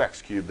as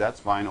 2x cubed,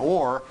 that's fine.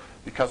 Or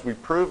because we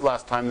proved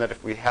last time that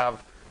if we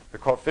have the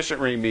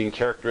coefficient ring being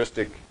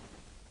characteristic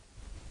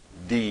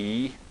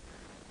d,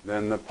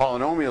 then the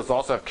polynomials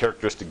also have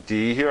characteristic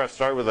d. Here I've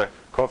started with a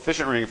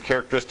coefficient ring of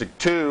characteristic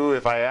 2.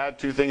 If I add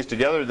two things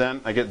together,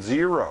 then I get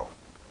 0.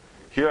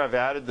 Here I've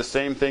added the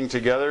same thing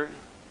together,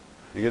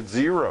 you get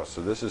 0. So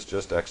this is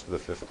just x to the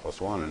fifth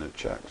plus 1, and it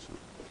checks.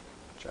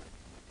 Check.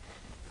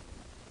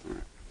 All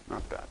right.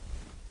 Not bad.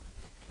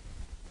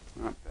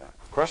 Not bad.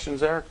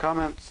 Questions there?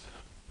 Comments?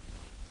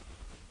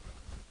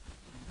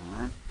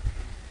 All right.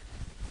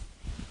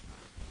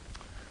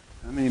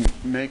 Let me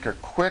make a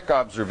quick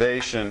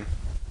observation.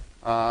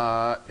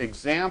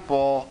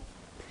 Example,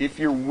 if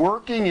you're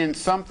working in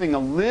something a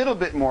little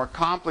bit more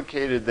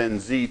complicated than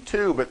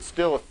Z2, but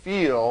still a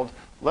field,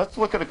 let's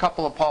look at a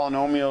couple of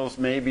polynomials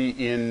maybe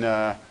in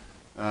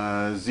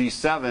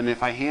Z7.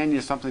 If I hand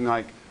you something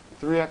like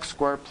 3x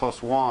squared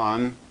plus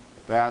 1,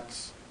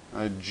 that's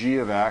g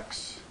of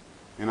x,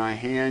 and I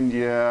hand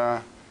you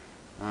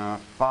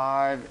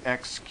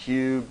 5x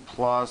cubed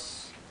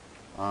plus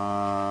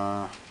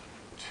 2x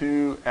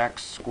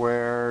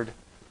squared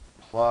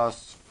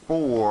plus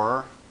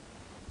 4,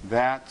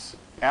 that's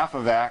f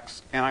of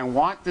x, and I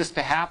want this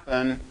to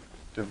happen,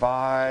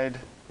 divide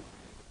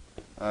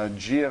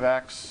g of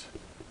x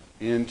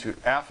into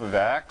f of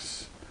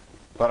x,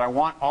 but I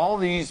want all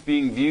these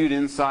being viewed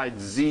inside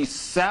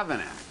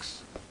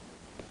z7x.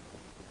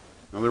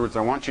 In other words,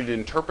 I want you to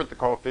interpret the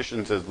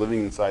coefficients as living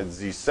inside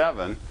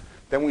z7.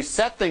 Then we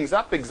set things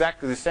up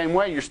exactly the same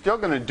way. You're still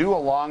going to do a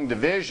long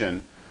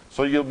division,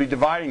 so you'll be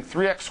dividing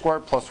 3x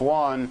squared plus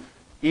 1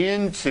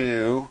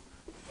 into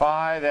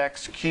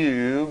 5x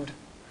cubed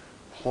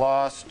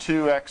plus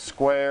 2x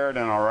squared,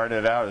 and I'll write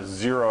it out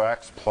as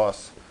 0x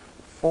plus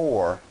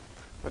 4.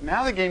 But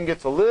now the game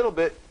gets a little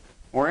bit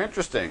more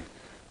interesting.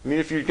 I mean,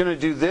 if you're going to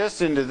do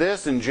this into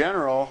this in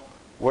general,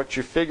 what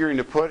you're figuring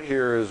to put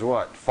here is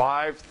what?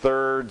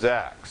 5/3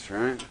 x,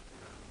 right?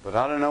 But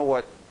I don't know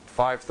what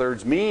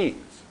 5/3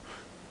 means.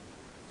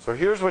 So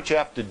here's what you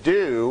have to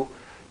do.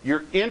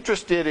 You're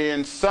interested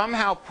in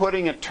somehow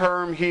putting a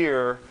term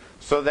here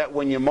so that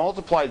when you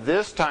multiply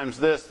this times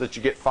this, that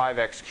you get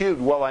 5x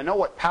cubed. Well, I know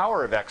what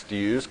power of x to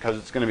use because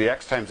it's going to be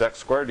x times x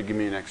squared to give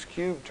me an x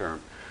cubed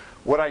term.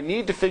 What I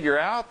need to figure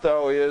out,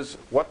 though, is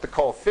what the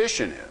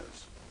coefficient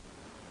is.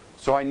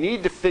 So I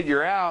need to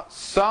figure out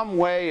some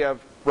way of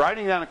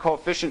writing down a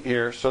coefficient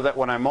here so that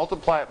when I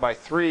multiply it by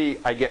 3,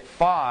 I get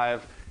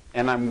 5,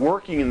 and I'm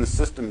working in the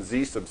system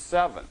z sub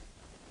 7.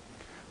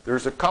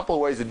 There's a couple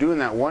of ways of doing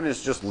that. One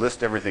is just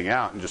list everything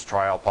out and just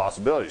try all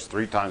possibilities.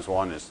 3 times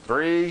 1 is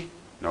 3,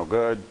 no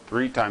good.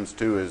 3 times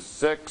 2 is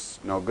 6,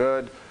 no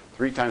good.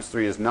 3 times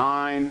 3 is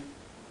 9,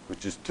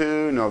 which is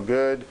 2, no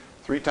good.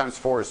 3 times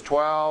 4 is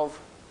 12,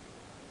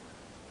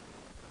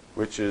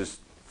 which is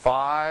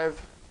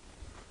 5.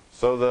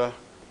 So the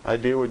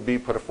idea would be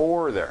put a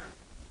 4 there.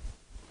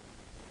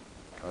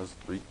 Because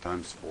 3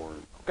 times 4.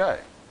 Okay.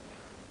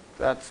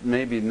 That's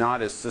maybe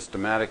not as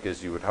systematic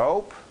as you would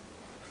hope.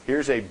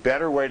 Here's a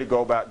better way to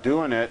go about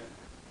doing it.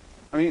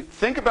 I mean,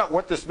 think about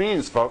what this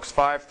means, folks,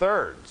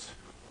 5/3.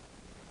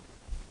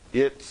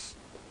 It's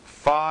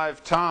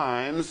 5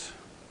 times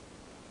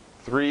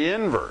 3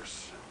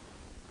 inverse.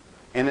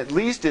 And at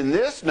least in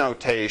this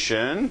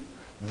notation,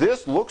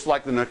 this looks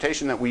like the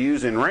notation that we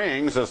use in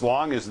rings as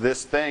long as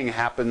this thing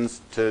happens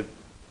to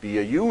be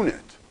a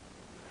unit.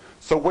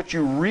 So what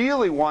you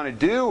really want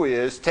to do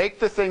is take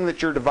the thing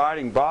that you're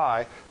dividing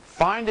by,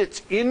 find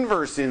its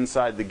inverse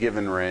inside the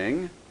given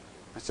ring.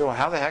 I said, well,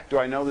 how the heck do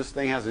I know this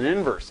thing has an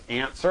inverse?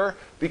 Answer,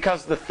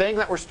 because the thing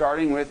that we're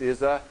starting with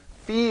is a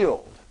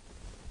field.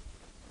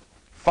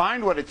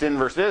 Find what its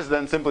inverse is,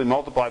 then simply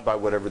multiply by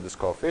whatever this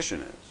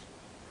coefficient is.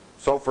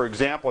 So, for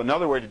example,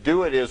 another way to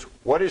do it is,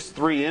 what is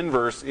 3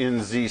 inverse in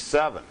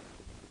Z7?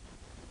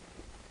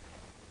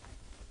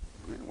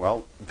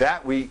 Well,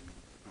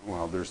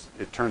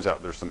 it turns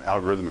out there's some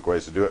algorithmic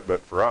ways to do it,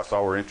 but for us,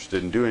 all we're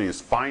interested in doing is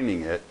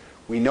finding it.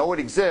 We know it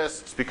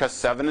exists because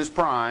 7 is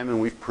prime,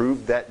 and we've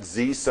proved that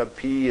Z sub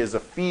p is a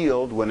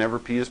field whenever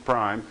p is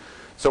prime.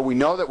 So we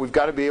know that we've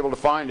got to be able to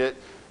find it.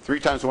 3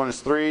 times 1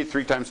 is 3,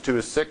 3 times 2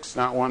 is 6,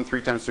 not 1,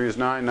 3 times 3 is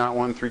 9, not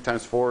 1, 3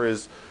 times 4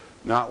 is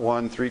not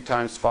 1, 3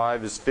 times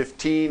 5 is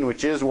 15,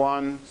 which is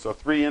 1. So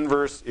 3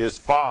 inverse is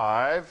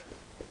 5.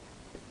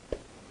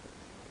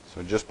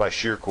 So just by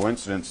sheer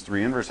coincidence,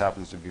 3 inverse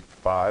happens to be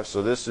 5.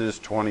 So this is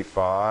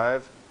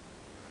 25.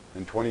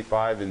 And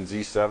 25 in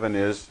Z7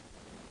 is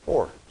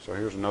 4. So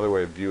here's another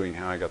way of viewing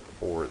how I got the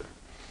 4 there.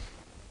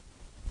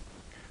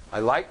 I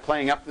like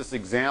playing up this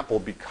example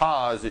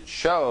because it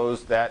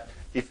shows that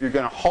if you're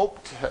going to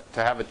hope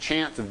to have a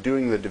chance of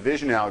doing the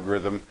division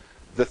algorithm,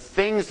 the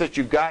things that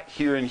you've got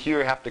here and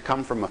here have to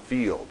come from a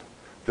field.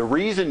 The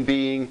reason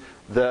being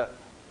the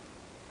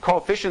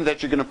coefficient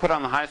that you're going to put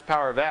on the highest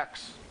power of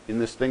x in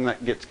this thing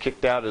that gets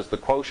kicked out as the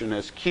quotient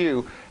as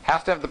q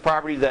has to have the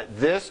property that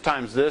this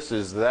times this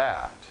is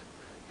that.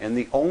 And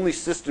the only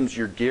systems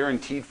you're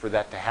guaranteed for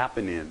that to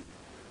happen in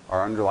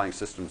are underlying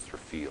systems for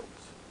fields.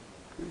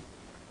 Okay.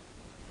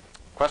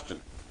 Question?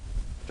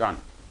 John?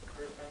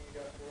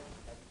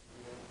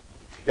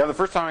 Yeah, the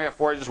first time I got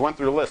 4, I just went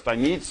through the list. I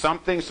need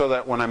something so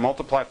that when I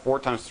multiply 4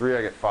 times 3,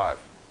 I get 5.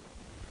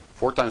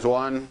 4 times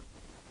 1,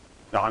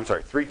 no, I'm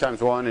sorry, 3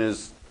 times 1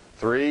 is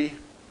 3.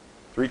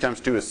 3 times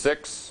 2 is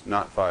 6,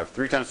 not 5.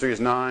 3 times 3 is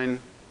 9,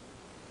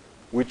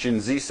 which in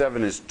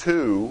Z7 is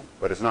 2,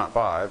 but it's not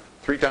 5.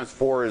 3 times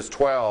 4 is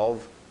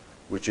 12,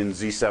 which in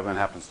Z7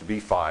 happens to be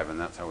 5, and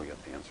that's how we get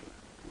the answer.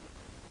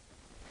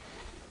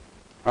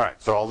 All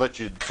right, so I'll let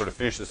you sort of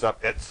finish this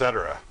up,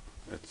 etc.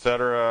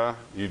 Etc.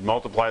 You'd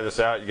multiply this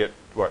out, you get,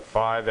 what,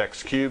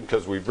 5x cubed,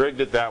 because we've rigged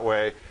it that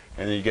way,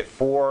 and then you get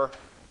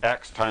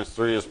 4x times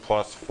 3 is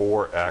plus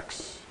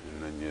 4x,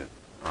 and then you,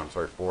 oh, I'm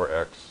sorry,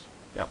 4x,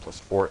 yeah,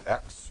 plus 4x.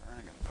 All right,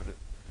 I got to put it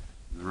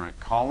in the right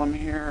column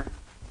here,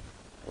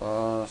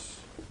 plus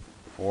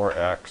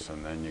 4x,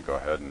 and then you go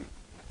ahead and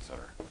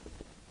etc.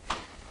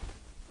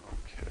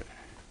 Okay.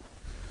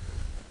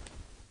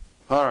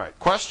 All right,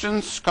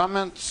 questions,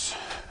 comments?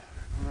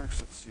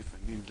 Let's see if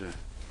I need to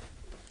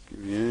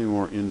give you any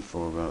more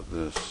info about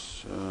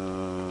this.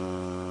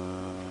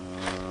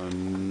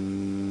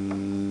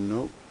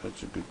 Nope,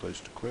 that's a good place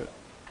to quit.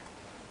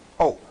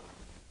 Oh,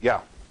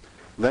 yeah.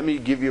 Let me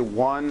give you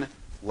one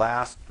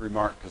last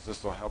remark, because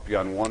this will help you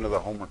on one of the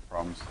homework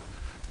problems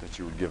that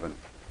you were given.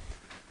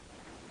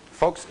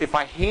 Folks, if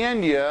I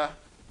hand you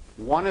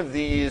one of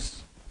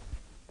these,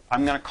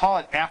 I'm going to call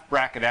it F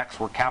bracket X,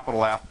 where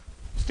capital F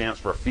stands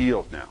for a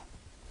field now.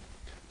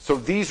 So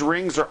these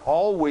rings are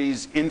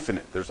always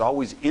infinite. There's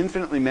always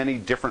infinitely many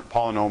different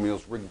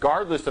polynomials,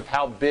 regardless of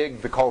how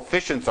big the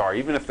coefficients are.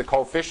 Even if the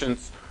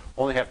coefficients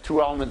only have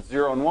 2 elements,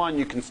 0 and 1,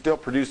 you can still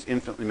produce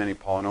infinitely many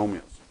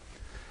polynomials.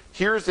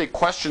 Here's a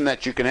question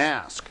that you can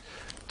ask.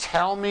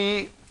 Tell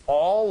me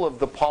all of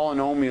the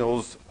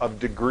polynomials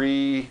of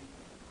degree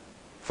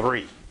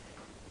 3.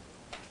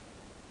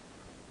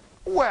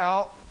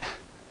 Well,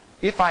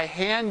 if I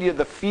hand you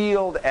the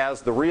field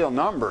as the real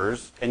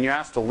numbers and you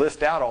ask to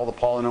list out all the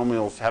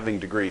polynomials having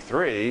degree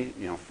 3,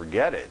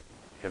 forget it.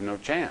 You have no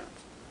chance.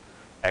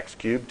 X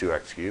cubed,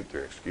 2x cubed,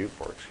 3x cubed,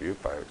 4x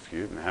cubed, 5x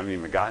cubed, and I haven't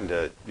even gotten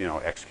to,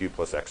 x cubed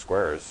plus x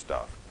squared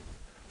stuff.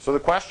 So the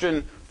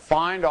question,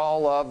 find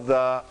all of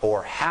the,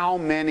 or how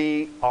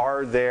many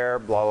are there,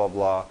 blah, blah,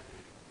 blah,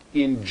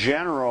 in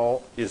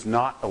general is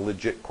not a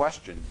legit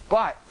question.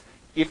 But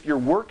if you're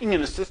working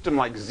in a system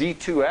like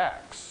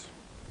Z2x,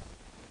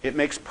 it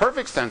makes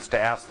perfect sense to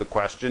ask the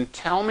question,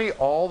 tell me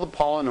all the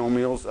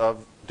polynomials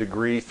of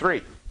degree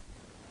 3.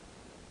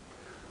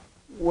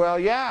 Well,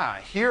 yeah,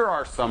 here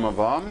are some of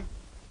them.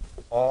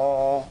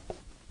 All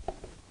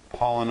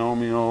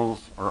polynomials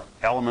or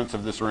elements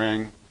of this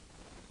ring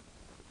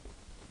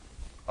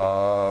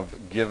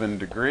of given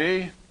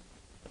degree.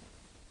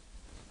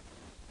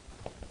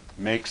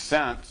 Makes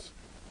sense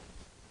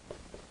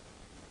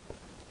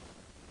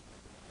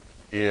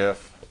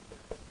if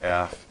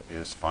f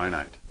is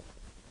finite.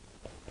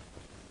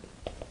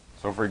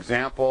 So for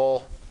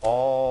example,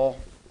 all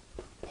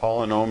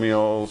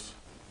polynomials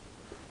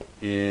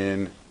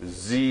in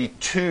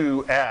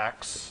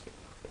Z2x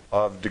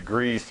of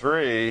degree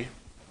 3,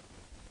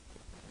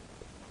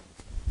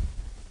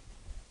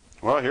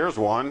 well, here's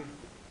one.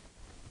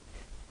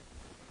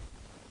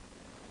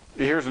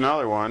 Here's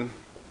another one.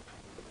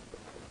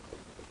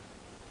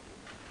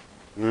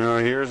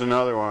 Here's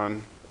another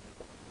one.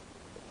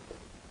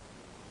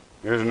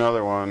 Here's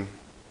another one.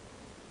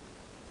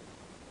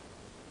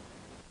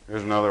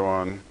 Here's another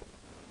one.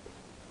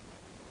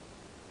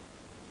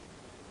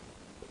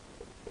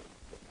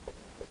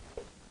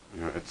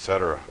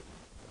 Etc.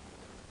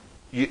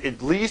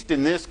 At least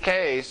in this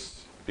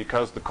case,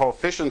 because the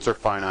coefficients are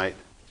finite,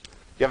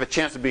 you have a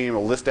chance of being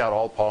able to list out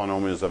all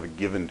polynomials of a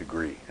given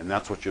degree. And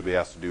that's what you'll be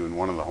asked to do in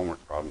one of the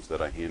homework problems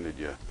that I handed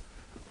you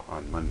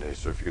on Monday.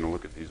 So if you're going to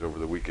look at these over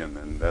the weekend,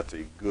 then that's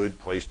a good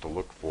place to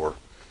look for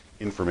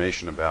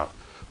information about.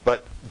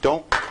 But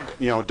don't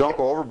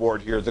go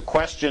overboard here. The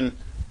question,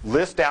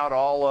 list out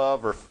all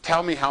of, or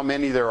tell me how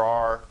many there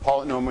are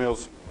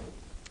polynomials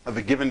of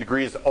a given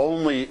degree, is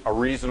only a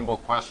reasonable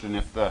question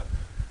if the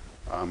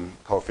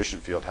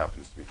coefficient field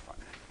happens to be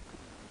finite.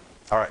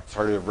 All right,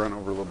 sorry to have run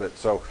over a little bit.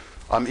 So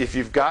if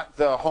you've got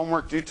the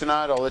homework due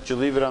tonight, I'll let you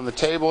leave it on the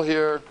table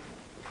here.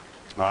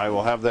 I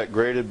will have that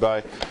graded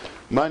by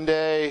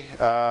Monday.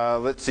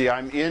 Let's see,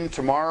 I'm in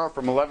tomorrow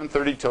from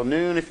 11:30 till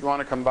noon if you want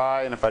to come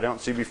by, and if I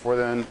don't see you before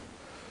then,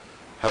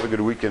 have a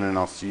good weekend, and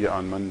I'll see you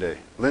on Monday.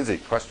 Lindsay,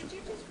 question? Could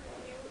you just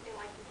review,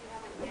 like, if you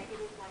have a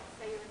negative, like,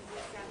 say you're in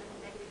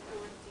Z7, negative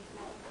 4 in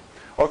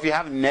Z7? Oh, if you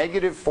have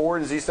negative 4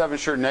 in Z7,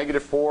 sure,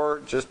 negative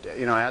 4, just,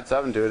 add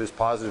 7 to it is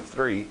positive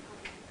 3.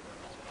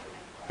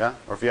 Yeah?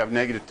 Or if you have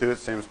negative 2,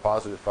 it's the same as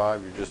positive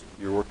 5.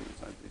 You're working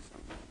inside.